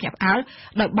គេភ្ញាក់ផ្អើល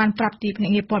ដោយបានប្រាប់ទីភ្នា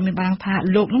ក់ងារព័ត៌មានបារាំងថា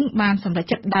លោកនឹងបានសម្រេច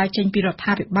ចិត្តដើរចេញពីរដ្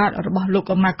ឋាភិបាលរបស់លោ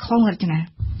ក Macron រចនា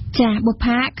ចាបុ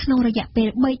ផាក្នុងរយៈពេល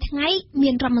3ថ្ងៃមា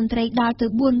នរដ្ឋមន្ត្រីដល់ទៅ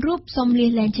4រូបសូមលា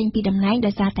លែងចេញពីតំណែង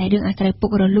ដោយសារតែរឿងអាស្រ័យពុ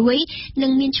ករលួយនិ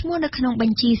ងមានឈ្មោះនៅក្នុងប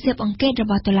ញ្ជីស៊ើបអង្កេតរ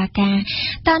បស់តុលាការ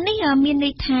តើនេះមានន័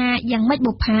យថាយ៉ាងម៉េច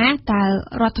បុផាតើ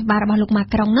រដ្ឋាភិបាលរបស់លោក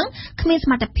Macron នឹងគ្មានស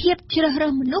មត្ថភាពជ្រើសរើ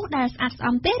សមនុស្សដែលស្អាតស្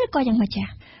អំទេឬក៏យ៉ាងម៉េចចា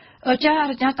ចា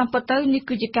រចនាតាមពិតទៅនេះ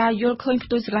គឺជាការយល់ឃើញផ្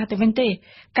ទុយស្រឡះទៅវិញទេ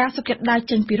ការសុខចិត្តដៃ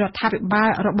ចេញពីរដ្ឋាភិបាល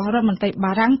របស់រដ្ឋមន្ត្រី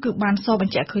បារាំងគឺបានសប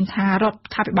ញ្ជាក់ឃើញថារដ្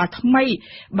ឋាភិបាលថ្មី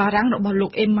បារាំងរបស់លោ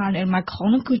កអេម៉ានូអែលម៉ាខុង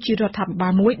នឹងគឺជារដ្ឋាភិបា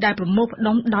លមួយដែលប្រមូលផ្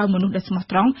ដុំដោយមនុស្សដែលស្មោះ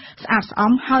ត្រង់ស្អាតស្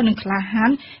អំហើយនឹងក្លាហា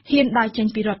នហ៊ានដៃចេញ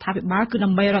ពីរដ្ឋាភិបាលគឺដើ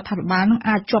ម្បីរដ្ឋាភិបាលនឹង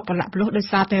អាចជាប់ប្រឡាក់ប្រឡោះដោយ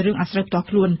សារតែរឿងអាស្រ័យផ្ទាល់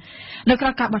ខ្លួននៅក្រៅ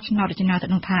ការបោះឆ្នោតរចនាទៅ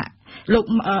នឹងថាលោក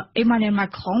អេម៉ានូអែលម៉ា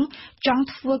ខុងចង់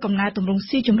ធ្វើកំណែទម្រង់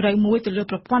ស៊ីជម្រៅមួយទៅលើ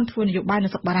ប្រព័ន្ធធ្វើនយោបាយនៅ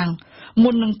ស្រុកបារាំងមុ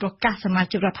ននឹងប្រកាសសមា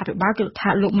ជិករដ្ឋាភិបាលគឺថា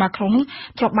លោកម៉ាខុង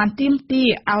ធ្លាប់បានទាមទារ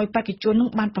ឲ្យបេក្ខជននឹង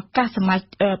បានប្រកាសទ្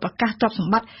រព្យស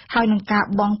ម្បត្តិហើយនឹងការ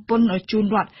បង់ពន្ធជូន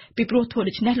រដ្ឋពីព្រោះធ្វើ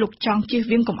ដូច្នេះលោកចង់ជៀស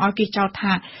វាងកុំឲ្យគេចោទ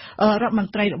ថារដ្ឋម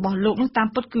ន្ត្រីរបស់លោកនឹងតាម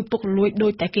ពិតគឺពុករលួយដោ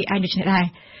យតែគេឯងដូច្នេះដែរ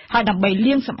ហើយដើម្បី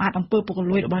លាងសម្អាតអំពើពុករ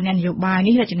លួយរបស់អ្នកនយោបាយ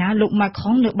នេះរចនាលោកម៉ាខុ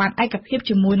ងនៅបានឯកភាព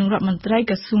ជាមួយនឹងរដ្ឋមន្ត្រី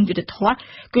ក្រសួងយុតិធម៌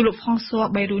គឺលោកហ្វុងស៊័រ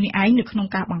បេរូនេះឯងនៅក្នុង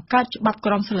ការបង្កើតច្បាប់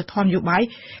ក្រមសីលធម៌នយោបាយ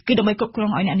គឺដើម្បីគ្រប់គ្រ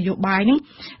ងឲ្យអ្នកនយោបាយនឹង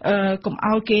កុំ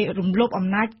ឲ្យគេរំលោភអំ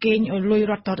ណាចគេងលុយ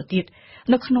រដ្ឋតទៀត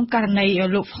នៅក្នុងករណី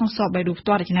លោកហ្វុងស៊័របេរូផ្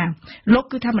ទាល់រចនាលោក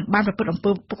គឺថាមិនបានប្រព្រឹត្តអំ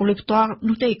ពើពុករលួយផ្ទាល់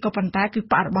នោះទេក៏ប៉ុន្តែគឺ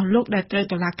បករបស់លោកដែលត្រូវ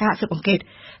តុលាការស៊ើបអង្កេត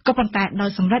ក៏ប៉ុន្តែដោយ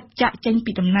សម្រាប់ចាក់ចេញ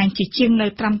ពីតំណែងជាជាងនៅ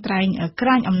ត្រាំត្រែងក្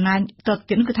រាញអំណាចតទៅ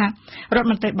ទៀតគឺថារដ្ឋ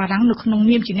មន្ត្រីបារាំងនៅក្នុង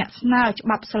នាមជាអ្នកស្នើច្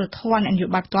បាប់សិលធម៌អ្នកនយោ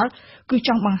បាយផ្ទាល់គឺច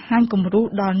ង់បង្ហាញគំរូ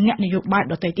ដល់អ្នកនយោបាយ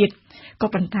ដទៃទៀតក៏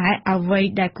ប៉ុន្តែអ្វី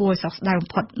ដែលគួរឲ្យសោកស្ដាយបំ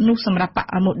ផុតនោះសម្រាប់បក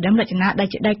ម៉ូដេមរចនាដែល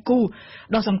ជាដៃគូ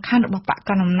ដ៏សំខាន់របស់បក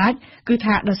កណ្ដាលអំណាចគឺ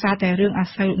ថាដោយសារតែរឿងអា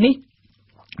ស្រ័យនេះ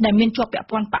ដែលមានជាប់ពាក់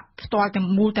ព័ន្ធបកផ្ទាល់តែ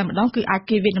មូលតែម្ដងគឺអាច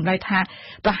គេវិតម្លៃថា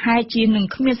ប្រហែលជានឹង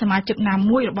គ្មានសមាជិកណា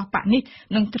មួយរបស់បកនេះ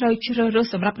នឹងត្រូវជ្រើសរើស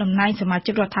សម្រាប់តំណែងសមា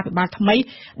ជិករដ្ឋាភិបាលថ្មី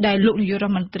ដែលលោកនាយករ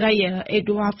ដ្ឋមន្ត្រីអេ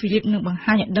ឌូវ៉ាហ្វីលីបនឹងបង្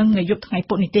ហាញឲ្យដឹងនៅយប់ថ្ងៃ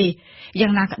ពុធនេះទេយ៉ា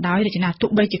ងណាក៏ដោយរចនាទោះ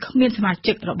បីជាគ្មានសមា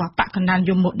ជិករបស់បកកណ្ដាល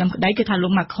យមមកដឹងក្តីគឺថាលោ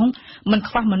កម៉ាខុងមិន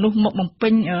ខ្វះមនុស្សមកបំពេ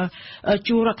ញ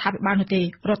ជួររដ្ឋាភិបាលនោះទេ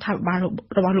រដ្ឋាភិបាល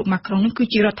របស់លោកម៉ាខុងនេះគឺ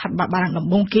ជារដ្ឋាភិបាលបារាំងដំ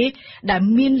បូងគេដែល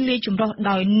មានលាយចម្រុះ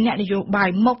ដោយអ្នកនយោបាយ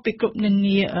មកពីគ្រប់និន្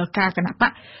នាការគណៈប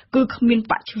កគឺគ្មាន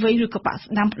បកឆ្វេងឬក៏បកស្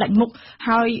ដាំផ្ដាច់មុខ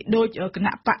ហើយដោយគ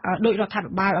ណៈបកដោយរដ្ឋា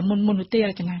ភិបាលមុននោះទេ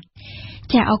រចនា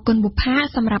ចាអរគុណបុប្ផា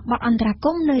សម្រាប់បទអន្តរាគ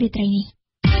មន៍នៅរាត្រីនេះ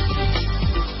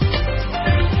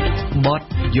បទ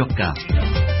យោកា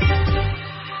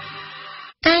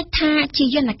អាចថាជា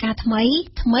យន្តការថ្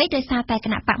មីដោយសារតែគ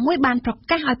ណៈបកមួយបានប្រ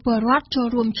កាសឲ្យពលរដ្ឋចូល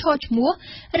រួមឈរឈ្មោះ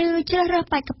ឬជ្រើសរើស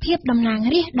បេក្ខភាពតំណាង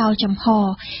រាស្ត្រដោយចំហ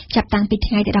ចាប់តាំងពី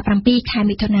ថ្ងៃទី17ខែ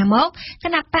មិថុនាមកគ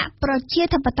ណៈបកប្រជា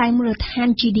ធិបតេយ្យមូលដ្ឋាន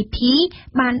GDP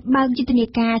បានបើកយុទ្ធនា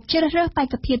ការជ្រើសរើសបេ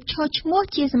ក្ខភាពឈរឈ្មោះ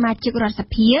ជាសមាជិករដ្ឋស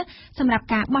ភាសម្រាប់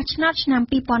ការបោះឆ្នោតឆ្នាំ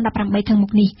2018ខាងមុ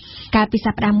ខនេះកាលពីស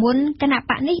ប្តាហ៍មុនគណៈ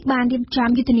បកនេះបានរៀបចំ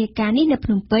យុទ្ធនាការនេះនៅភ្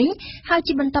នំពេញហើយ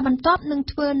ជាបន្តបន្ទាប់នឹង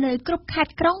ធ្វើនៅគ្រប់ខេត្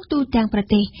តក្រុងទូទាំងប្រ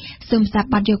ទេសសូមស្ដាប់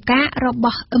បទយោការរប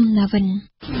ស់អឹមណាវិន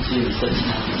ជាវិសិទ្ធឆ្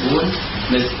នាំ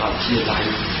9នៅសាកលវិទ្យាល័យ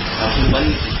ភូមិន្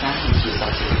ទវិសាជាសា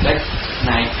ស្ត្រវិទ្យាផ្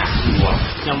នែកអភិវឌ្ឍ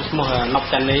ខ្ញុំឈ្មោះណប់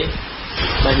ចាន់នេះ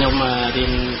ដែលខ្ញុំរៀ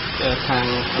នខាង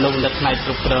អនុបណ្ឌិតផ្នែកគ្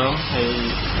រប់គ្រងហើយ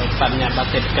បញ្ញាបត្រ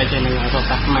សេដ្ឋកិច្ចនិងរដ្ឋសាស្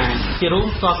ត្រខ្មែរជារួម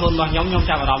ផ្ទាល់ខ្លួនរបស់ខ្ញុំ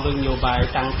ចាប់អារម្មណ៍រឿងនយោបាយ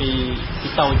តាំងពី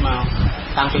តូចមក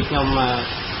តាំងពីខ្ញុំ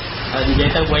និយាយ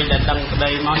ទៅវ័យដែលដឹងក្តី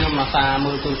មកខ្ញុំមកសារ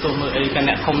មើលទូរទស្សន៍មើលអីក៏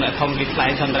អ្នកធំគេខ្លែ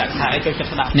ងសន្ទរកថាអីចូលចិត្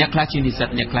តស្ដាប់អ្នកខ្លះជានិស្សិត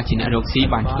អ្នកខ្លះជាអ្នករកស៊ី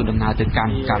បានធ្វើដំណើរទៅកា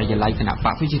ន់ការិយាល័យគណៈប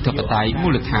កប្រជាធិបតេយ្យមូ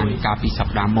លដ្ឋានកាលពីស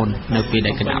ប្តាហ៍មុននៅពេល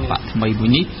ដែលគណៈបកថ្មីមួយ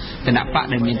នេះគណៈបក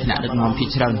ដែលមានឋានៈដឹកនាំភាគ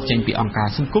ច្រើនចេញពីអង្គការ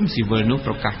សង្គមស៊ីវិលនោះ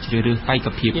ប្រកាសជ្រើសរើសបេក្ខ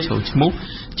ភាពចូលឈ្មោះ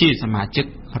ជាសមាជិក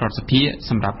រដ្ឋសភា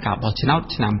សម្រាប់ការបោះឆ្នោត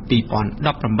ឆ្នាំ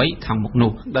2018ខាងមុខ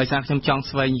នោះដោយសារខ្ញុំចង់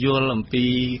ស្វែងយល់អំពី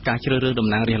ការជ្រើសរើសតំ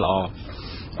ណាងរាស្ត្រល្អ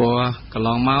ព្រោះកន្ល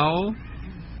ងមក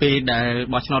ពេលដែល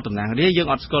បោះឆ្នោតតំណាងរាស្ត្រយើង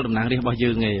អត់ស្គាល់តំណាងរាស្ត្ររបស់យើ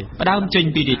ងទេផ្ដើមចេញ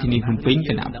ពីរាជធានីភ្នំពេញ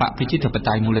គណៈបកប្រជាធិប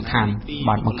តេយ្យមូលដ្ឋាន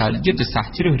បានបង្កើតយុទ្ធសាស្ត្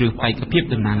រជ្រើសរើសបេក្ខភាព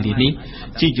តំណាងរាស្ត្រនេះ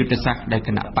ជាយុទ្ធសាស្ត្រដែលគ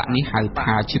ណៈបកនេះហៅ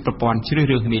ថាជាប្រព័ន្ធជ្រើស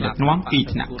រើសមេដឹកនាំពី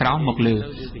ថ្នាក់ក្រោមមកលើ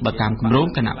បើតាមគម្រោង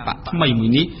គណៈបកថ្មីមួយ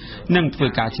នេះនឹងធ្វើ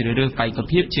ការជ្រើសរើសបេក្ខ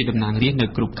ភាពជាតំណាងរាស្ត្រនៅ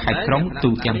គ្រប់ខេត្តក្រុងទូ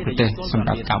ទាំងប្រទេសសម្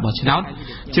រាប់ការបោះឆ្នោត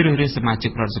ជ្រើសរើសសមាជិ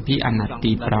ករដ្ឋសភាអាណត្តិ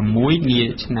ទី6នា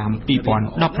ឆ្នាំ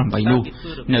2018នោះ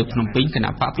នៅភ្នំពេញគណៈ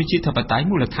បកប្រជាធិបតេយ្យ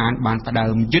មូលដ្ឋានបានផ្ដើ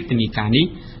មយុទ្ធនាការនេះ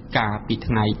កាលពី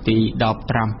ថ្ងៃទី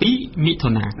17មិថុ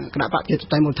នាគណៈបកប្រជាធិប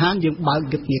តេយ្យមូលដ្ឋានយើងបើក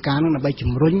យុទ្ធនាការនោះដើម្បី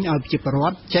ជំរុញឲ្យប្រជាពលរ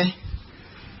ដ្ឋចេះ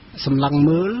សម្លឹង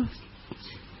មើល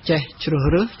ចេះជ្រើស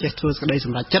រើសចេះធ្វើសេចក្តីស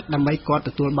ម្រេចចិត្តដើម្បីគាត់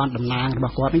ទទួលបានតំណែងរប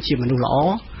ស់គាត់នេះជាមនុស្សល្អ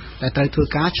ដែលត្រូវធ្វើ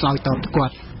ការឆ្លើយតបទៅគា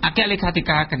ត់អគ្គលេខាធិ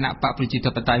ការគណៈបកប្រជា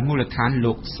ធិបតេយ្យមូលដ្ឋាន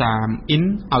លោកសាមអ៊ីន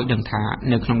ឲ្យដឹងថា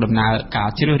នៅក្នុងដំណើរការ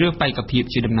ជ្រើសរើសបេក្ខភាព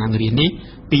ជាតំណាងរាស្ត្រនេះ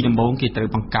ពីដំបូងគេត្រូវ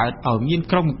បង្កើតឲ្យមាន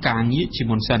ក្រុមការងារជា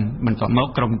មុនសិនបន្ទាប់មក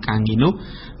ក្រុមការងារនោះ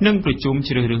នឹងប្រជុំ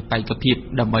ជ្រើសរើសបេក្ខភាព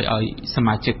ដើម្បីឲ្យស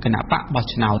មាជិកគណៈបកបោះ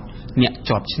ឆ្នោតអ្នក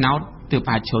ជាប់ឆ្នោតទើប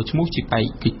អាចចូលឈ្មោះជាបេក្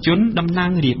ខជនតំណា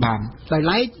ងរាស្ត្របានដោយ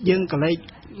ឡែកយើងក៏លេច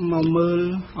មកមើល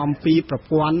អំពីប្រ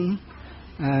ព័ន្ធ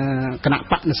គណៈ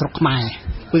បកនៅស្រុកខ្មែរ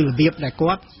ពីរបៀបដែល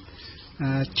គាត់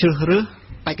ជ្រើសរើស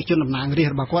បេក្ខជនតំណាងរាស្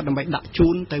ត្ររបស់គាត់ដើម្បីដាក់ជូ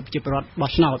នទៅប្រជាពលរដ្ឋបោះ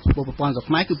ឆ្នោតប្រព័ន្ធស្រុក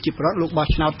ខ្មែរគឺប្រជាពលរដ្ឋលោកបោះ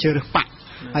ឆ្នោតជ្រើសរើសបក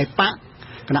ហើយ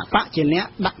គណៈបកជាអ្នក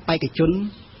ដាក់បេក្ខជន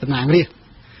តំណាងរាស្ត្រ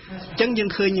អញ្ចឹងយើង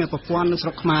ឃើញប្រព័ន្ធនៅស្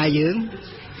រុកខ្មែរយើង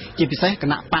ជាពិសេសគ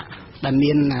ណៈបកដែល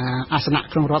មានអាសនៈ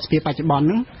ក្នុងរដ្ឋសភាបច្ចុប្បន្ន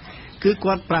ហ្នឹងគឺ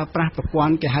គាត់ប្រើប្រាស់ប្រព័ន្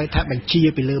ធគេហៅថាបញ្ជា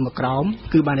ពីលើមកក្រោម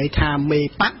គឺបានន័យថាមេ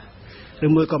បកឬ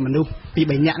មួយក៏មនុស្សពី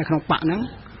3នាក់នៅក្នុងបកហ្នឹង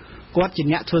គាត់ជា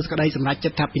អ្នកធ្វើសេចក្តីសម្រេចចិ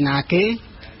ត្តថាពីណាគេ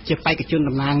ជាបេក្ខជន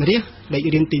តំណាងរាស្ត្រលេខ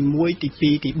រៀងទី1ទី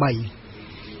2ទី3អ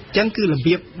ញ្ចឹងគឺរ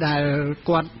បៀបដែល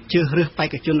គាត់ជ្រើសរើសបេ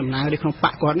ក្ខជនតំណាងរាស្ត្រក្នុងប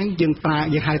កគាត់ហ្នឹងយើង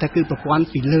ហៅថាគឺប្រព័ន្ធ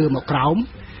ពីលើមកក្រោម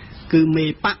គឺមេ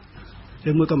បក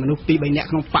ឬមួយក៏មនុស្សពី3នាក់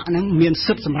ក្នុងបកហ្នឹងមាន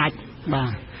សិទ្ធិសម្រេចបា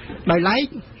ទដោយឡែក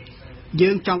យើ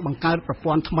ងចង់បង្កើតប្រ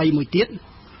ព័ន្ធថ្មីមួយទៀត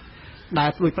ដែល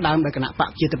ព្រួយផ្ដើមដោយគណៈបក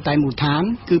ជាតបតៃមូលដ្ឋាន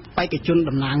គឺបេក្ខជន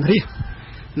តំណាងរាស្ត្រ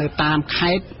នៅតាម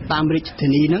ខេត្តតាមរាជធា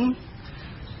នីហ្នឹង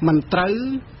មិនត្រូវ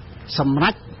សម្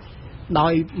រេចដោ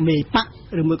យមេបក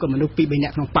ឬមួយក៏មនុស្សពី3នា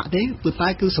ក់ក្នុងបកទេប៉ុន្តែ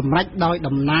គឺសម្រេចដោយ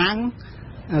តំណាង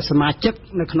សមាជិក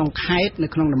នៅក្នុងខេត្តនៅ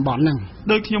ក្នុងតំបន់ហ្នឹង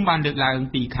ដោយខ្ញុំបានលើកឡើង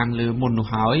ពីខាងលើមុននោះ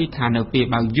ហើយថានៅពេល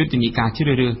បើយុទ្ធនាការជ្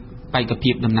រើសរើសបេក្ខ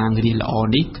ភាពតំណាងរាស្ត្រល្អ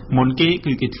នេះមុនគេ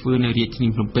គឺគេធ្វើនៅរាជធានី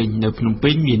ភ្នំពេញនៅភ្នំពេ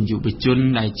ញមានយុវជន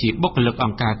ដែលជាបុគ្គលិកអ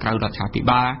ង្គការក្រៅរដ្ឋាភិ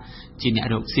បាលជាអ្នក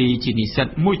រកស៊ីជានិស្សិត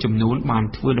មួយចំនួនបាន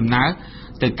ធ្វើដំណើរ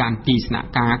ទៅកាន់ទីស្នាក់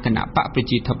ការគណៈបកប្រ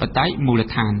ជាធិបតេយ្យមូល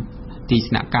ដ្ឋានទី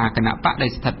ស្នាក់ការគណៈបកដែ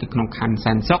លស្ថិតនៅក្នុងខណ្ឌ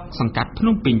សែនសុខសង្កាត់ភ្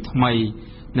នំពេញថ្មី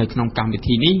នៅក្នុងកម្មវិ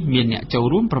ធីនេះមានអ្នកចូល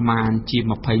រួមប្រមាណជា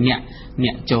20នាក់អ្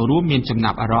នកចូលរួមមានចំ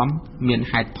ណាប់អារម្មណ៍មាន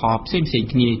ហេតុផលផ្សេងៗ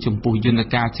គ្នាចំពោះយន្ត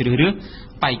ការជ្រើសរើស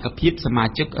បេក្ខភាពសមា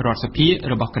ជិករដ្ឋសភា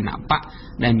របស់គណៈបក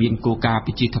ដែលមានគោលការណ៍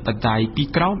ប្រជាធិបតេយ្យពី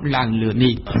ក្រោមឡើងលើ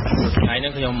នេះថ្ងៃ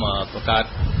នេះខ្ញុំបង្កើត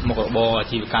មុខរបរអា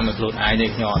ជីវកម្មដោយខ្លួនឯងនេះ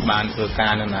ខ្ញុំអត់បានធ្វើកា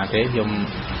រនៅណាទេខ្ញុំ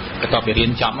បន្ទាប់ពីរៀន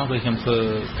ចប់មកគឺខ្ញុំធ្វើ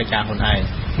កិច្ចការខ្លួនឯង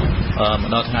មក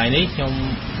ដល់ថ្ងៃនេះខ្ញុំ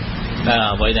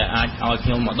អ្វីដែលអាចឲ្យខ្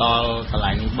ញុំមកដល់កន្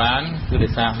លែងនេះបានគឺដោ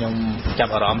យសារខ្ញុំចា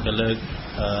ប់អារម្មណ៍ទៅលើ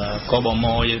កបម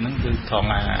យើងហ្នឹងគឺត្រង់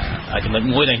ចំណុច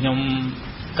មួយដែលខ្ញុំ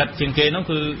កាត់ជាងគេហ្នឹង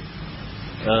គឺ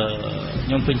ខ្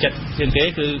ញុំពេញចិត្តជាងគេ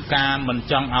គឺការមិន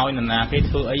ចង់ឲ្យនរណាគេ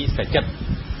ធ្វើអីស្ទើរចិត្ត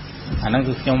អាហ្នឹង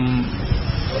គឺខ្ញុំ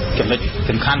ចំណុច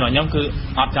សំខាន់របស់ខ្ញុំគឺ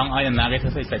អត់ចង់ឲ្យនរណាគេធ្វើ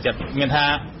ស្ទើរចិត្តមានថា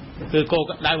គឺគោល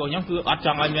ដៅរបស់ខ្ញុំគឺអត់ច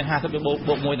ង់ឲ្យមាន50បូក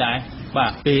1ដែរបា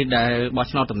ទពេលដែលបោះ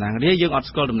ឆ្នោតតំណាងរាស្ត្រយើងអត់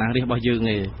ស្គាល់តំណាងរាស្ត្ររបស់យើង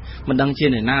ទេមិនដឹងជា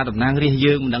អ្នកណាតំណាងរាស្ត្រ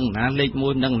យើងមិនដឹងណាលេខ1មិ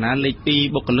នដឹងណាលេខ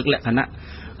2បុគ្គលិកលក្ខណៈ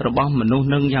របស់មនុស្ស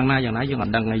នឹងយ៉ាងណាយើងអ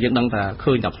ត់ដឹងទេយើងដឹងតែ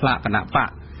ឃើញតែផ្លាកគណៈបក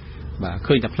បាទ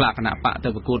ឃើញតែផ្លាកគណៈបកទៅ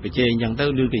ប្រកួតប្រជែងអញ្ចឹងទៅ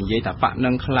ឬគេនិយាយថាបកនឹ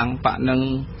ងខ្លាំងបកនឹង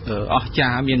អស់ចា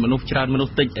មានមនុស្សច្រើនមនុស្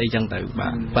សតិចអីចឹងទៅបា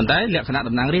ទប៉ុន្តែលក្ខណៈ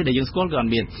តំណាងរាស្ត្រដែលយើងស្គាល់គឺអត់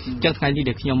មានអញ្ចឹងថ្ងៃនេះ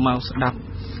ដែលខ្ញុំមកស្ដាប់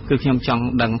គឺខ្ញុំចង់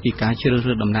ដឹងពីការជ្រើស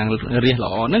រើសតំណាងរាស្ត្រ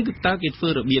ល្អហ្នឹងគឺតើគេធ្វើ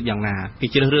របៀបយ៉ាងណាគេ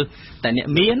ជ្រើសរើសតែអ្នក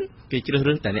មានគេជ្រើស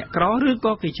រើសតែអ្នកក្រឬ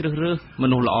ក៏គេជ្រើសរើសម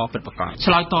នុស្សល្អពិតប្រាកដ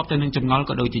ឆ្លើយតបទៅនឹងចម្ងល់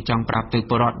ក៏ដូចជាចង់ប្រាប់ទៅ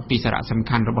ពលរដ្ឋពីសារៈសំ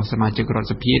ខាន់របស់សមាជិករដ្ឋ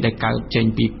សភាដែលកើតចេញ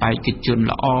ពីបេក្ខជន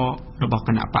ល្អរបស់គ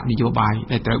ណៈបកនយោបាយ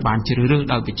ដែលត្រូវបានជ្រើសរើស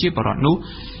ដោយប្រជាពលរដ្ឋនោះ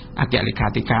អគ្គលេខា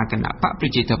ធិការគណៈបកប្រ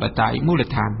ជាធិបតេយ្យមូល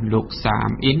ដ្ឋានលោកសាម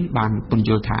អ៊ីនបានពន្យ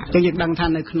ល់ថាយើងដឹងថា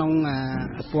នៅក្នុង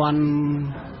ប្រព័ន្ធ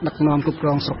ដឹកនាំគ្រប់គ្រ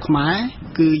ងស្រុកខ្មែរ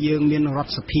គឺយើងមានរដ្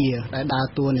ឋសភាដែលដើរ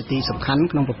តួនាទីសំខាន់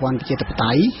ក្នុងប្រព័ន្ធប្រជាធិប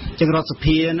តេយ្យចឹងរដ្ឋស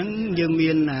ភាហ្នឹងយើង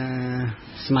មាន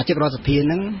សមាជិករដ្ឋសភាហ្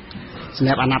នឹងសម្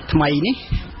រាប់អាណត្តិថ្មីនេះ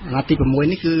អាណត្តិទី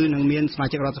6នេះគឺនឹងមានសមា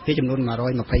ជិករដ្ឋសភាចំនួន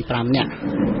125នាក់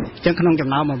អញ្ចឹងក្នុងចំ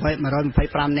ណោម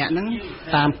125នាក់ហ្នឹង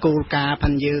តាមគោលការណ៍ផា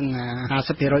ន់យើង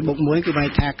50% បូក 1គឺបាន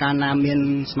ថាកាលណាមាន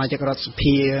សមាជិករដ្ឋស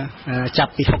ភាចា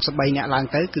ប់ពី63នាក់ឡើង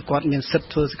ទៅគឺគាត់មានសិទ្ធិ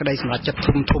ធ្វើសេចក្តីសម្រេចចិត្ត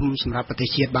ធំសម្រាប់ប្រទេស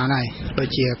ជាតិបានហើយដូច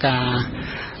ជាការ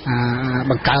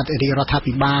បង្កើតរាជរដ្ឋា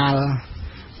ភិបាល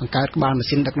បង្កើតក្បាលម៉ា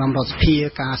ស៊ីនដឹកនាំរដ្ឋសភា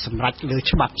ការសម្រេចលើ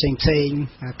ច្បាប់ផ្សេង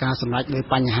ការសម្រេចលើ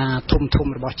បញ្ហាធំ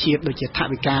របស់ជាតិដូចជាថ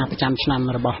វិកាប្រចាំឆ្នាំ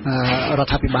របស់រ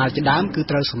ដ្ឋាភិបាលជាដើមគឺ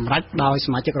ត្រូវសម្រេចដោយស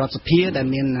មាជិករដ្ឋសភាដែល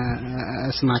មាន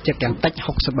សមាជិកយ៉ាងតិច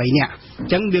63នាក់អ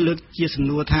ញ្ចឹងវាលើកជាសំ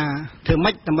ណួរថាធ្វើ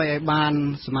ម៉េចដើម្បីឲ្យបាន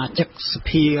សមាជិកស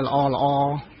ភាល្អ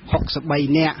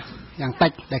63នាក់យ៉ាងតិ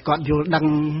ចដែលគាត់យល់ដឹង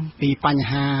ពីបញ្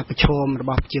ហាប្រឈមរ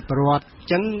បស់ប្រជាពលរដ្ឋអ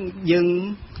ញ្ចឹងយើង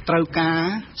ត្រូវការ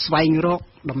ស្វែងរក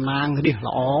តំណាងរាស្ត្រ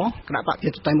ល្អគណៈបកប្រជា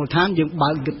ធិបតេយ្យមូលដ្ឋានយើងបើ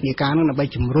កយុទ្ធនាការនោះដើម្បី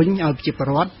ជំរុញឲ្យប្រជាពល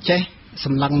រដ្ឋចេះ ស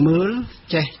ម្លឹងមើល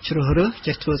ចេះជ្រើសរើស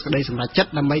ចេះធ្វើសេចក្តីសម្រេចចិត្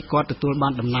តដើម្បីគាត់ទទួលបា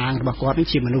នតំណែងរបស់គាត់នេះ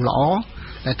ជាមនុស្សល្អ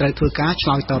ដែលត្រូវធ្វើការឆ្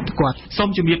លើយតបទៅគាត់ សូម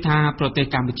ជម្រាបថាប្រទេស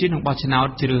កម្ពុជានឹងបោះឆ្នោត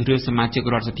ជ្រើសរើសសមាជិក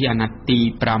រដ្ឋសភាអាណត្តិទី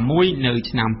6នៅ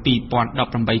ឆ្នាំ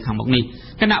2018ខាងមុខនេះ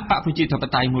គណៈបកប្រជាធិប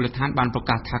តេយ្យមូលដ្ឋានបានប្រ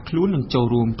កាសថាខ្លួននឹងចូល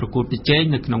រួមប្រកួតប្រជែង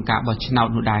នៅក្នុងការបោះឆ្នោត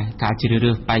នោះដែរការជ្រើស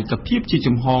រើសបេក្ខភាពជា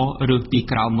ជំហររើសពី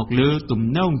ក្រោមមកលើទំ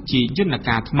នងជាយន្ត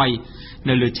ការថ្មី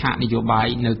នៅលើឆាកនយោបាយ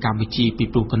នៅកម្ពុជាពី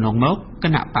ព្រោះកន្លងមកគ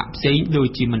ណៈបកផ្សេងដូច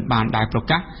ជាមិនបានដែរប្រ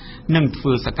កាសនឹងធ្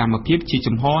វើសកម្មភាពជា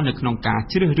ជំហរនៅក្នុងការ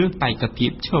ជ្រើសរើសបេក្ខភា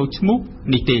ពឈរឈ្មោះ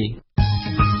នេះទេ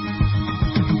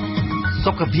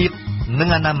សុខភាពនិង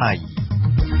អនាម័យ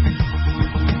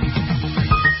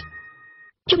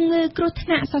ជំងឺគ្រោះថ្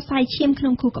នាក់សរសៃឈាមក្នុ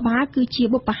ងខួរក្បាលគឺជា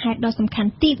បុព្វហេតុដ៏សំខា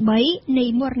ន់ទី3នៃ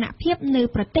មរណភាពនៅ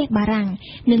ប្រទេសបារាំង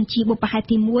និងជាបុព្វហេតុ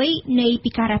ទី1នៃ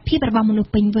ពិការភាពរបស់មនុស្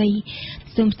សពេញវ័យ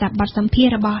សូមស្ដាប់បទសម្ភាស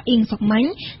ន៍របស់អ៊ីងសុកម៉ាញ់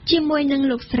ជាមួយនឹង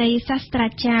លោកស្រីសាស្ត្រា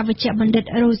ចារ្យវេជ្ជបណ្ឌិត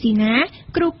រ៉ូស៊ីណា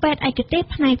គ្រូពេទ្យឯកទេស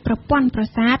ផ្នែកប្រព័ន្ធប្រ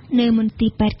សាទនៅមន្ទី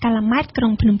រពេទ្យកាឡាម៉ែតក្រុ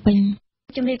ងភ្នំពេញ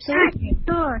ជំរាបសួ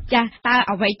រចាតើ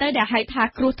អ្វីទៅដែលហៅថា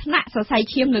គ្រោះថ្នាក់សរសៃ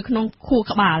ឈាមនៅក្នុងខួរ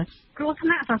ក្បាលគ្រោះថ្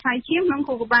នាក់សរសៃឈាមក្នុង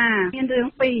ខួរក្បាលមានរឿង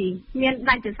ពីរមាន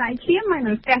ដាច់សរសៃឈាមហើយ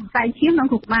និងស្ទះសរសៃឈាមក្នុង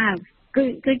ខួរក្បាល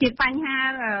គឺជាបញ្ហា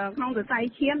ក្នុងសរសៃ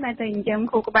ឈាមដែលតែចិញ្ចឹម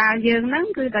ខួរក្បាលយើងហ្នឹង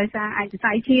គឺដោយសារអាចសរ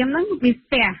សៃឈាមហ្នឹងវាស្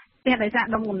ទះដោយសារ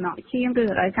ដុំកំណកឈាមឬ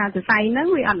ដោយសារសរសៃហ្នឹង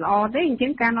វាអត់ល្អទេអញ្ចឹ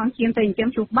ងការនាំឈាមទៅចិញ្ចឹម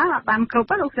ខួរក្បាលអត់បានគ្រប់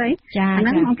ទេលោកស្រីអាហ្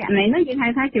នឹងក្នុងករណីហ្នឹងយើងហៅ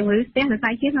ថាជំងឺស្ទះសរសៃ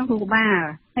ឈាមក្នុងខួរក្បាល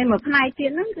ហើយមួយផ្នែកទៀត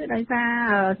ហ្នឹងគឺដោយសារ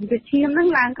សម្ពាធឈាមហ្នឹង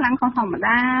ឡើងខ្លាំងខុសធម្ម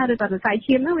តាឬក៏សរសៃ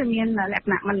ឈាមហ្នឹងវាមានលក្ខ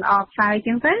ណៈមិនល្អផ្សើអញ្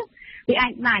ចឹងទៅវាអា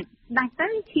ចដាច់ទៅ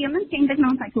ឈាមហ្នឹងចេញទៅក្នុ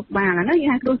ងសាច់ខួរក្បាលហ្នឹងយើ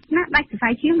ងហៅគ្រោះថ្នាក់ដាច់សរសៃ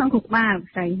ឈាមក្នុងខួរក្បាល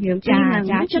ស្រីយើងចា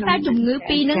ចុះតែជំងឺ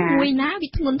ពីរហ្នឹងមួយណាវា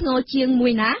ធ្ងន់ធ្ងរជាងមួ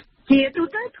យណាជាទូ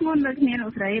ទៅធ្ងន់លើគ្នាលោ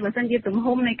កស្រីបើសិនជាទំ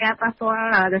ហំនៃការប៉ះពាល់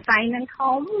សរសៃហ្នឹង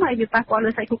ធំហើយវាប៉ះពាល់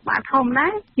លើសាច់ខួរក្បាលធំដែ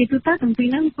រជាទូទៅទាំងពីរ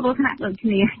ហ្នឹងគ្រោះថ្នាក់ដូចគ្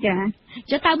នាចា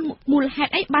ចុះតើមូលហេ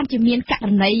តុអីបានជាមានករ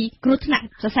ណីគ្រោះថ្នាក់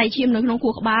សរសៃឈាមនៅក្នុង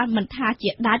ខួរក្បាលមិនថាជា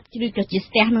ដាច់ឬក៏ជា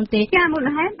ស្ទះនោះទេចាមូល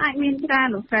ហេតុអាចមានច្រើន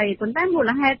លោកស្រីប៉ុន្តែមូ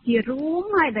លហេតុជារួម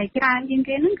ហើយដែលច្រើនជាង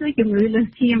គេហ្នឹងគឺជំងឺលើស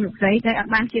ឈាមលោកស្រីដែលអ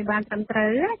ត់បានព្យាបាលត្រឹមត្រូ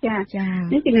វចា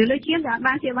នេះជំងឺលើសឈាមដែលអត់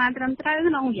បានព្យាបាលត្រឹមត្រូវ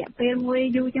ក្នុងរយៈពេលមួយ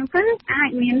យូរចឹងទៅអាច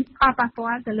មានផលប៉ះពា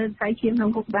ល់ទៅលើសរសៃឈាមក្នុង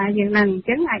ខួរក្បាលយើងហ្នឹងអញ្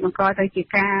ចឹងអាចបង្កទៅជា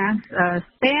ការ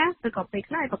ស្ទះឬក៏ពេល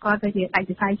ខ្លះបង្កទៅជាដាច់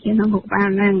សរសៃឈាមក្នុងខួរក្បាល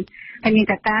ហ្នឹងហើយមាន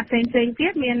កត្តាផ្សេងទៀ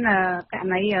តមានករ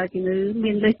ណីជំងឺ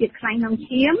មានលើសជាតិខ្លាញ់ក្នុង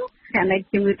ឈាមករណី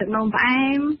ជំងឺទឹកនោមផ្អែ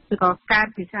មឬក៏កើត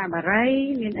ពិសាបារី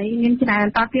មានច្រើន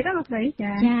តទៀតណាលោកស្រី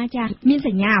ចាមានស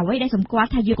ញ្ញាអ្វីដែលសម្គាល់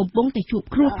ថាយើងកំពុងតែជួប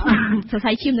គ្រោះថ្នាក់សរ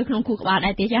សៃឈាមនៅក្នុងខួរក្បាល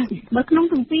ដែរទេចាបើក្នុង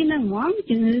ទាំងពីរហ្នឹងហ្មង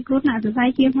ជំងឺគ្រោះថ្នាក់សរសៃ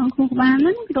ឈាមក្នុងខួរក្បាលហ្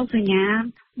នឹងរោគសញ្ញា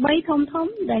3ធំ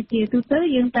ដែលជាទូទៅ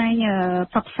យើងតែង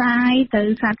ផ្សព្វផ្សាយទៅ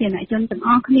សាធារណជនទាំងអ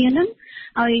ស់គ្នាហ្នឹង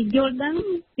ឲ្យយល់ដឹង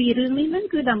ពីរឿងនេះហ្នឹង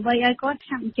គឺដើម្បីឲ្យគាត់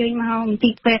ឆាប់អញ្ជើញមកមន្ទី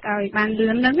រពេទ្យឲ្យបានលឿ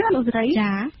នហ្នឹងណាលោកស្រី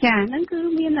ចាហ្នឹងគឺ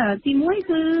មានទី1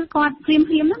គឺគាត់ព្រាម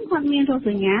ហ្នឹងគាត់មានរោគ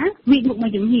សញ្ញាវិមុខមួ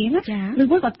យចំហៀងឬ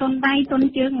មួយក៏តុនដៃតុន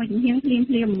ជើងមួយចំហៀងព្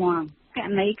រាមហ្មងករ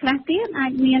ណីខ្លះទៀតអា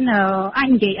ចមានអាច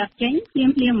និយាយអត់ចេញព្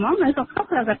រាមហ្មងនៅសុខ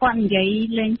តែគាត់និយាយ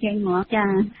លេងចេញហ្មងចា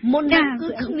មុនហ្នឹងគឺ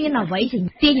គ្មានអ្វី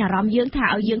ទាញអារម្មណ៍យើងថា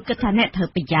ឲ្យយើងគិតថាអ្នកត្រូវ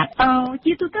ប្រយ័ត្ន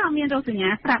ជាទូទៅអត់មានរោគសញ្ញា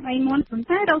ស្រាប់អីមុនប៉ុន្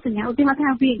តែរោគសញ្ញាឧទាហរណ៍ថា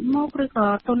វាមុខឬក៏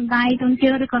តុនដៃតុនជើ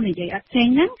ងឬក៏និយាយអត់ចេញ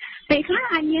ហ្នឹងពេលខ្លះ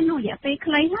អាចមានរយៈពេល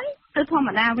ខ្លីហើយទៅធម្ម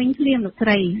តាវិញភ្លាមលោកស្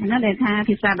រីអានោះដែលថា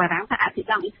ភាសាបារាំងថាអតិ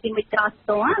ដងអ៊ីស្គីមិចត្រស្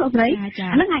ទលោកស្រី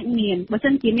អានោះអាចមានបើសិ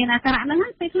នជាមានអាការៈហ្នឹងហើ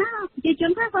យពេលខ្លះប្រជាជ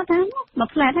នគាត់ថាមក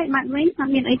ផ្លែតឲ្យបាត់វិញអ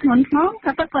ត់មានអីធ្ងន់ធ្ងរ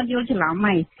គាត់យល់ច្រឡំ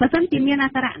ហើយបើសិនជាមានអា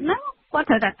ការៈហ្នឹងគាត់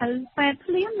ត្រូវតែទៅពេទ្យ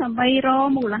ភ្លាមដើម្បីរក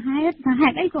មូលហេតុថាហេ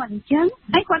តុអីគាត់អញ្ចឹង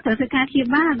ហើយគាត់ត្រូវធ្វើការព្យា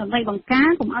បាលដើម្បីបង្ការ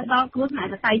កុំឲ្យដល់គ្រោះថ្នាក់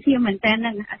សរសៃឈាមមែនតើហ្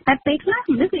នឹងតែពេលខ្លះ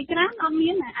មនុស្សគេច្រើនអត់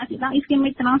មានអតិដងអ៊ីស្គីមិ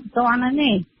ចត្រស្ទហ្នឹង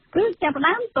ទេគឺចាប់ផ្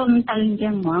ដើមតុនទៅអញ្ចឹ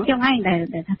ងហ្មងចឹងឯងដែល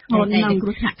ថាធ្ងន់ក្នុងគ្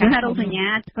រោះថ្នាក់គឺថារោគសញ្ញា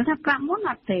គាត់ថាប្រាប់មុន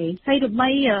អត់ទេហើយរបី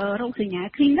រោគសញ្ញា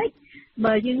clinic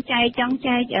បើយើងចែក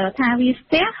ថាវាស្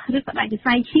ទះឬក៏ដាច់សរ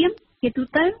សៃឈាមជាទូ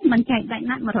ទៅមិនចែកដាច់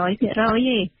ណាត់ 100% ទេ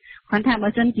គាត់ថាបើ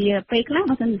សិនជាពេលខ្លះ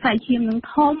បើសិនសរសៃឈាមនឹង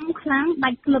ធំខ្លាំងដា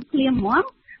ច់ភ្លឹបភ្លាមហ្មង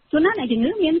ជួនណាអ្នកជំ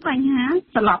ងឺមានបញ្ហា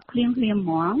ស្លាប់ភ្លាមហ្ម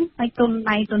ងហើយតុន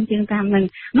ដៃតុនជើងតាមនឹង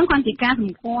គាត់ជាការស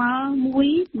ម្គាល់មួយ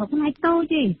ផ្នែកតូច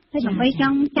ទេហើយដើម្បីច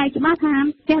ង់ចែកច្បាស់ថា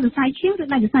ផ្ទះសរសៃឈាមឬ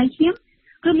ដាច់សរសៃឈាម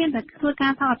គឺមានតែធ្វើកា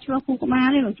រថតឆ្លុះខួរក្បាល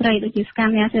ទេលោកស្រីដូចជា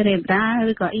scanner cerebral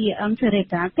ឬក៏ EM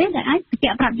cerebral ទេដែលអាចបញ្ជា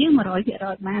ក់ប្រាប់យើង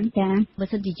 100% បានចាបើ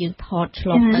សិនជាយើងថតឆ្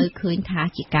លុះទៅឃើញថា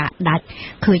ជាការដាច់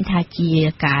ឃើញថាជា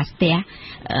ការស្ទះ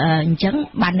អញ្ចឹង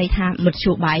បានន័យថាមធ្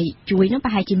យោបាយជួយនោះប្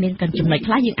រហែលជាមានកចំណុច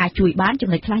ខ្លះយើងអាចជួយបានចំ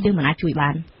ណុចខ្លះយើងមិនអាចជួយបា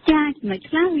នចា នៅ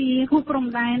ខ្លះវាហួសព្រំ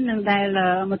ដែននឹងដែល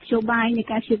មធ្យោបាយនៃ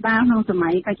ការព្យាបាលក្នុងសម័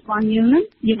យបច្ចុប្បន្នយើងហ្នឹង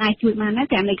យើងអាចជួយបានដែរ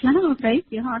តែនៅខ្លះលោកស្រី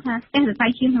គេហៅថាស្ទះសរសៃ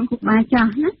ឈាមក្នុងខួរក្បាលចាស់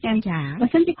ណាចាបើ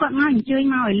សិនជាគាត់មកអញ្ជើញ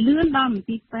មកឲ្យលឿនដល់មន្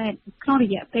ទីរពេទ្យក្នុងរ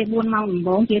យៈពេល4ម៉ោងដំ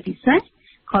បូងជាពិសេស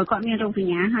ក្រោយគាត់មានរោគស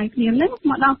ញ្ញាហើយព្រាមហ្នឹង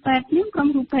មកដល់ពេទ្យនេះក្រុម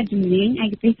គ្រូពេទ្យជំនាញឯ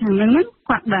កទេសខាងហ្នឹង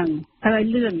គាត់ដឹងត្រូវឲ្យ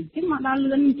លឿនអញ្ចឹងមកដល់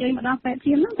លឿនអញ្ជើញមកដល់ពេទ្យព្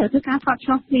រាមហ្នឹងត្រូវធ្វើការថតឆ្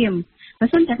លុះព្រាមបើ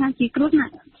សិនតែថាជាគ្រោះថ្នា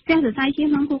ក់ស្ទះសរសៃឈាម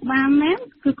ក្នុងខួរក្បាលមែន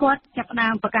គឺគាត់ចាប់ផ្ដើ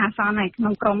មប្រកាសអសន្នហើយក្នុ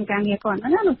ងក្រុមការងារគាត់ហ្នឹ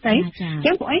ងណាលោកស្រីអញ្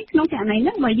ចឹងពួកអីក្នុងករណីហ្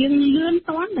នឹងបើយើងលឿន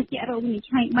តាន់ទៅជារោគវិនិច្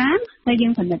ឆ័យបានហើយយើ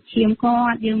ងពិនិត្យឈាមគា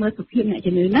ត់យើងមើលសុខភាពអ្នក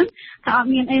ជំងឺហ្នឹងថាអត់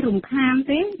មានអីរំខាន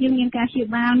ទេយើងមានការព្យា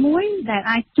បាលមួយដែល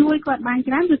អាចជួយគាត់បាន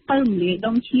ច្រើនគឺទៅរំលាយ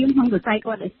ដុំឈាមក្នុងសរសៃ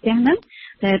គាត់ឲ្យស្ទះហ្នឹង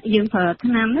តែយើងប្រើ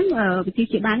ថ្នាំហ្នឹងវិធី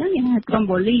ព្យាបាលហ្នឹងយើងហៅក្រុម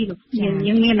បូលីយើ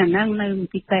ងមានអាហ្នឹងនៅ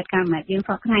ទីពេទ្យកាមេរយើងស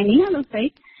ពថ្ងៃនេះណាលោកស្រី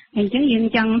អញ្ចឹងយើង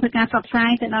ចង់ធ្វើការផ្សព្វផ្សា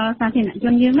យទៅដល់សាធារណជ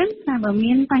នយើងហ្នឹងថាបើ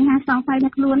មានបញ្ហាសង្ស័យនៅ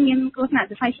ខ្លួនមានគ្រោះថ្នាក់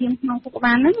សរសៃឈាមក្នុងខួរក្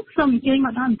បាលហ្នឹងសូមអញ្ជើញម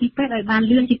កដល់មន្ទីរពេទ្យឲ្យបាន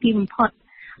លឿនជាទីបំផុត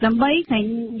ដើម្បីតែ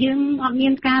យើងអត់មា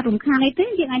នការរំខានអីទេ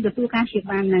យើងអាចទទួលការព្យា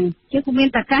បាលហ្នឹងជាគួរមាន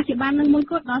តែការព្យាបាលនឹងមួយ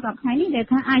គត់ដល់សប្តាហ៍នេះដែល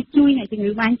ថាអាចជួយអ្នកជំ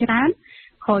ងឺបានច្រើន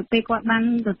ក្រោយពេលគាត់បាន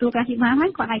ទទួលការព្យាបាលហើ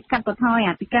យគាត់អាចកាត់បន្ថយ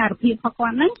អាពិការភាពរបស់គា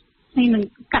ត់ហ្នឹងហើយនឹង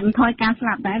កាត់បន្ថយការស្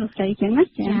លាប់ដែរលោកស្រីអញ្ចឹងណា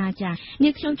ចា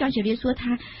នេះខ្ញុំចង់ជម្រាបសួរ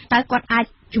ថាតើគាត់អាច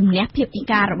ជំនះភាពពិ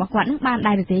ការរបស់គាត់នឹងបាន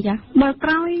ដែរទេចាបើក្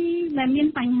រោយដែលមាន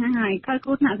បញ្ហាហើយក្រោយគ្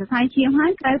រោះថ្នាក់សរសៃឈាមហើ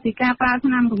យក្រៅពីការប្រើ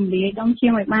ថ្នាំរំលាយដុំឈា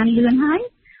មឲ្យបានលឿនហើយ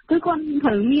គឺគាត់ត្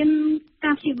រូវមាន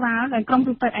ការព្យាបាលដោយក្រុមគ្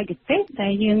រូពេទ្យឯកទេសតែ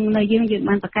យើង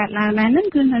បានបង្កើតឡើងដែរហ្នឹង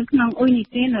គឺនៅក្នុង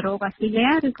Unité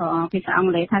Neurovascular ឬក៏ភាសាអង់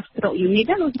គ្លេសថា Stroke Unit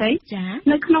ណាលោកស្រី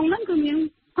នៅក្នុងហ្នឹងគឺមាន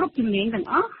គ្រប់ជំនាញទាំង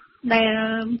អស់ដែល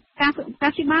ការ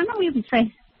ព្យាបាលនោះវាពិសេស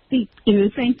ពីជំងឺ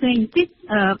ផ្សេងទៀត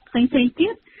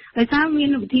ដោយសារមាន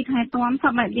វិធីថែទាំស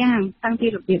ពបែបយ៉ាងតាំងពី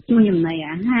របៀបជួញចំណី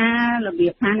អាហាររបៀ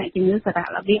បថាអ្នកជំងឺសារៈ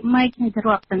របៀបម៉េចហើយទៅ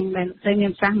រាប់ទាំងដែលស្រីមា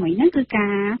នប្រសាសន៍មិញហ្នឹងគឺកា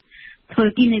រធ្វើ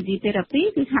គីនេស៊ីទេរ៉ាពី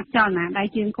គឺហាត់ចលនាដៃ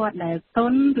ជើងគាត់ដែលទ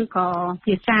ន់ឬក៏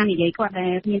ភាសានិយាយគាត់ដែ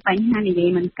លមានបញ្ហានិយាយ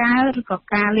មិនកើតឬក៏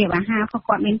ការលាបអាហាររបស់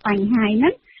គាត់មានបញ្ហាហ្នឹ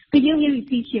ងគឺយើងមានវិ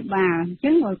ធីព្យាបាលអញ្ចឹ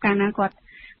ងបើកាលណាគាត់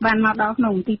បានមកដល់ក្នុ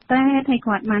ងទីពេទ្យហើយ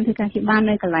គាត់បានធ្វើការព្យាបាល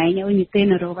នៅកន្លែងUnité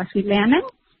Neurovascularហ្នឹង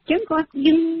អញ្ចឹងគាត់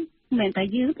យើងមិនតែ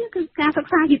យើងទេគឺការសិ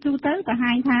ក្សាជាទូទៅបង្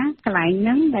ហាញថាកន្លែងហ្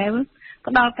នឹងដែល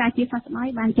ផ្ដល់ការជាសះស្បើយ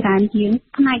បានច្រើនជាង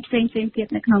ផ្នែកផ្សេងទៀត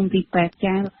នៅក្នុងទីពេទ្យ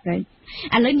ចា៎លោកស្រីឥ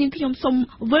ឡូវនាងខ្ញុំសូម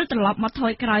វិលត្រឡប់មកថ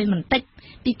យក្រោយបន្តិច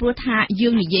ពីព្រោះថាយើ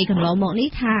ងនិយាយកន្លងមកនេះ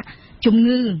ថាជំ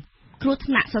ងឺគ្រោះ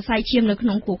ថ្នាក់សរសៃឈាមនៅក្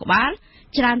នុងខួរក្បាល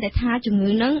ច្រើនតែថាជំងឺ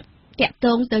ហ្នឹងតាក់ទ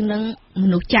ងទៅនឹងម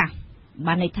នុស្សចាស់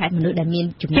បានន័យថាមនុស្សដែលមាន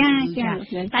ជំងឺ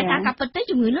តែការកាត់ពិតទៅ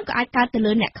ជំងឺហ្នឹងក៏អាចកើតទៅ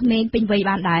លើអ្នកក្មេងពេញវ័យ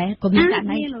បានដែរក៏មានករ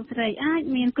ណីលោកស្រីអាច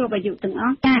មានគ្រប់អាយុទាំងអ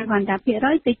ស់ចាគ្រាន់តែភាគរ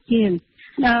យតិចជាង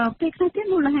ពេលខ្លះទៀត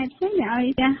មូលហេតុផ្សេងដែលឲ្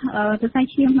យចាស់សរសៃ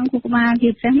ឈាមក្នុងខួរក្បាលជា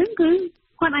ពិសេសហ្នឹងគឺ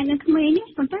គាត់អាចនៅក្មេងនេះ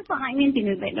ប៉ុន្តែគាត់អាចមានជំ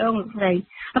ងឺបេះដូងលោកស្រី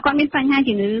ហើយគាត់មានបញ្ហា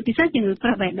ជំងឺពិសេសជំងឺប្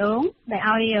រេះបេះដូងដែល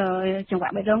ឲ្យចង្វា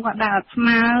ក់បេះដូងគាត់ដើរអត់ស្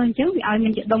មើអញ្ចឹងវាឲ្យមា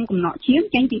នជាដុំកំណកឈាម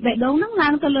ចេញពីបេះដូងហ្នឹងឡើ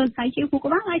ងទៅលើសរសៃឈាមខួរ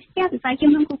ក្បាលហើយស្ទះសរសៃឈាម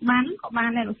ក្នុងខួរក្បាលហ្នឹងក៏បាន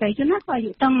ដែរលោកស្រីជនណាគាត់អា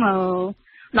យុតាំង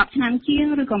10ឆ្នាំជាង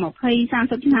ឬក៏20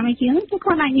 30ឆ្នាំជាងគឺ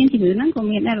គាត់អាចមានជំងឺហ្នឹងក៏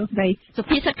មានដែរលោកស្រីសុ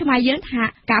ភាសិតខ្មែរយើងថា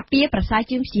ការពារប្រសើរ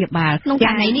ជាងព្យាបាលក្នុងក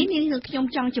រណីនេះនាងខ្ញុំ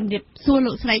ចង់ជម្រាបសួរ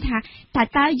លោកស្រីថា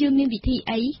តើយើងមានវិធី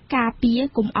អីការពារ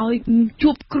កុំឲ្យ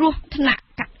ជួបគ្រោះថ្នាក់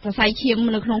សរសៃឈាម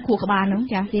នៅក្នុងខួរក្បាលហ្នឹង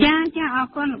ចាអរ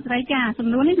គុណលោកស្រីចាសំ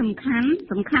ណួរនេះសំខាន់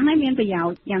ហើយមានប្រយោជ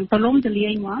ន៍យ៉ាងទូលំទូលា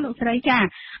យហ្មងលោកស្រីចា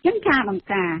អញ្ចឹងការបង្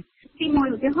ការទីមួយ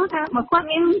ឧទាហរណ៍ថាបើគាត់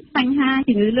មានបញ្ហា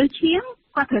ជំងឺលើឈាម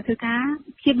គាត់ត្រូវធ្វើការ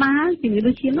ព្យាបាលជំងឺ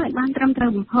លើឈាមឲ្យបានត្រឹមត្រូ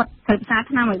វបំផុតត្រូវផ្សារ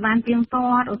ថ្នាំឲ្យបានទៀងទា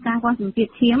ត់ឧស្សាហ៍គាត់សម្ពាធ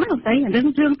ឈាមណាលោកស្រី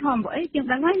រឿងធំអីជាង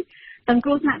ដឹងហើយទាំងគ្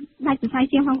រោះថ្នាក់ដាច់សរសៃ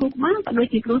ឈាមក្នុងខួរក្បាលក៏ដូច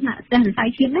ជាគ្រោះថ្នាក់ស្ទះសរសៃ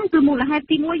ឈាមដែរគឺមូលហេតុ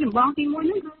ទី1ចម្បងទី1ហ្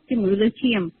នឹងគឺជំងឺលើ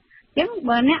ឈាមអញ្ចឹង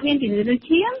បើអ្នកមានជំងឺលើ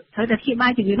ឈាមត្រូវតែព្យាបា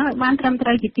លជំងឺនោះឲ្យបានត្រឹមត្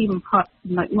រូវជាទីបំផុត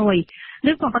ចំណុចមួយ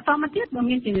ឬក៏បន្តមកទៀតបើ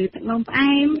មានជំងឺទឹកនោមផ្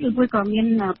អែមឬមួយក៏មាន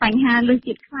បញ្ហាលើ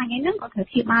ជាតិខ្លាញ់អីហ្នឹងក៏ត្រូវ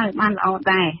ព្យាបាលឲ្យបានល្អ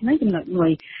ដែរហ្នឹងចំណុចមួ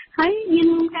យហើយមាន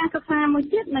ការសិក្សាមួយ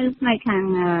ទៀតនៅផ្នែកខាង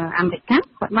អាមេរិកគាត់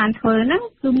បានធ្វើហ្នឹង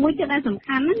គឺមួយទៀតដែលសំ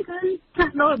ខាន់ហ្នឹងគឺផ្លា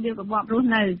ស់ប្ដូររបៀបរបបរស់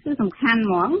នៅគឺសំខាន់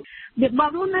ហ្មងរបៀបរប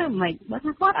បរស់នៅមិនបើ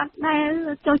ថាគាត់អត់ដែល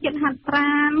ចូលចិត្តហាត់ប្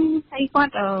រាណហើយគា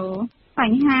ត់ប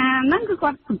ញ្ហាហ្នឹងគឺគា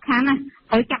ត់សំខាន់ណាស់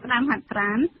ត្រូវចាប់ផ្ដើមហាត់ប្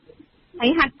រាណហើ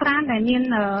យហាត់ប្រាណដែលមាន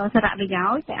សារៈប្រយោ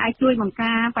ជន៍ដែលអាចជួយបង្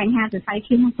ការបញ្ហាសរសៃ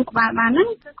ឈាមក្នុងខួរក្បាលបានហ្នឹង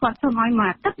គឺគាត់ធ្វើឲ្យមួយ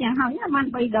អាទិត្យយ៉ាងហោចណាស់បាន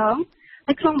3ដង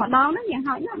ហើយក្នុងមួយដងហ្នឹងយ៉ាង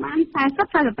ហោចណាស់បាន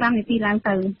40-45នាទីឡើង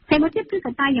ទៅហើយមួយទៀតគឺក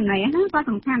ត្តាចំណីហ្នឹងក៏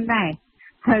សំខាន់ដែរ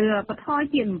ត្រូវបន្ថយ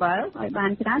ជាតិអំបិលឲ្យបា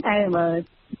នច្រើនតែបើ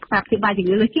តាមព្យាបាលជំ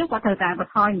ងឺលើឈាមគាត់ត្រូវតែប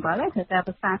ន្ថយអំបិលត្រូវតែ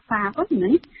ប្រសាសាប់ហ្នឹ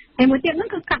ងហើយមួយទៀតហ្នឹង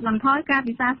គឺកាត់បន្ថយការ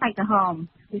ពិសាសាច់ក្រហម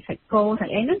ពីសាច់គោសា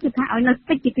ច់អីហ្នឹងគឺថាឲ្យនៅ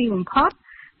តិចជាទីបំផុត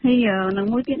ហើយនឹង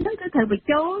មួយទៀតហ្នឹងគឺត្រូវបញ្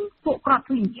ចូលពួកក្រប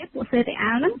ធញ្ញជាតិពួកសេរី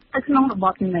អាល់ហ្នឹងទៅក្នុងរប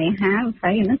បចំណេះហាលោកស្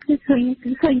រីហ្នឹងគឺឃើញ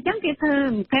អញ្ចឹងគេធ្វើ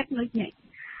អង្កេតដូចនេះ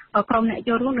ក្រុមអ្នក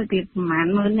ចូលរួមនៅទីប្រហែល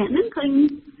10000នាក់ហ្នឹងឃើញ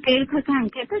គេធ្វើការអ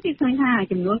ង្កេតទៅគេឃើញថា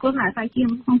ចំនួនខ្លួនអាស្រ័យជា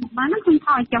ក្នុងប្រព័ន្ធហ្នឹងគឺថ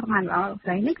យចុះបានល្អលោកស្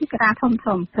រីហ្នឹងគឺកត្តាធំ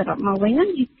សរុបមកវិញហ្នឹង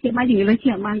ជាមកជំងឺលើស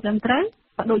ឈាមបានត្រឹមត្រូវ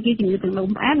ក៏ដូចជាជំងឺទឹកនោម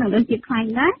ផ្អែមនិងលើសជាតិខ្លាញ់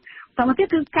ដែរតទៅទៀត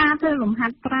គឺការធ្វើលំហា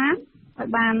ត់ប្រាណឲ្យ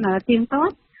បានទៀងទា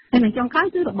ត់ហើយនៅចុងក្រោយ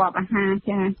គឺរបបអាហារ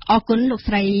ចា៎អរគុណលោក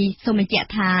ស្រីសូមបញ្ជាក់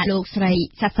ថាលោកស្រី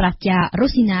សាស្ត្រាចារ្យរ៉ូ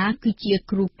ស៊ីណាគឺជា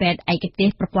គ្រូពេទ្យឯកទេស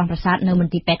ប្រព័ន្ធប្រសាទនៅម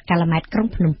ន្ទីរពេទ្យកាឡាម៉ែតក្រុង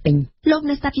ភ្នំពេញលោក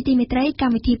នៅស្ដាប់ជាទីមេត្រីក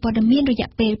ម្មវិធីព័ត៌មានរយៈ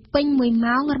ពេលពេញ1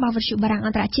ម៉ោងរបស់វិទ្យុបារាំងអ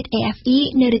ន្តរជាតិ RFI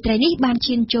នៅរាត្រីនេះបាន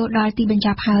ឈានចូលដល់ទីបញ្ច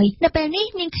ប់ហើយនៅពេលនេះ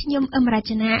នាងខ្ញុំអឹមរ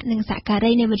ចនានិងសហកា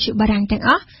រីនៃវិទ្យុបារាំងទាំងអ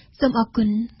ស់សូមអរគុណ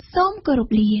សូមគោរ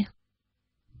ពលា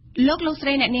លោកស្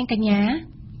រីអ្នកនាងកញ្ញា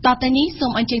តទៅនេះសូ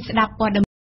មអញ្ជើញស្ដាប់ព័ត៌មាន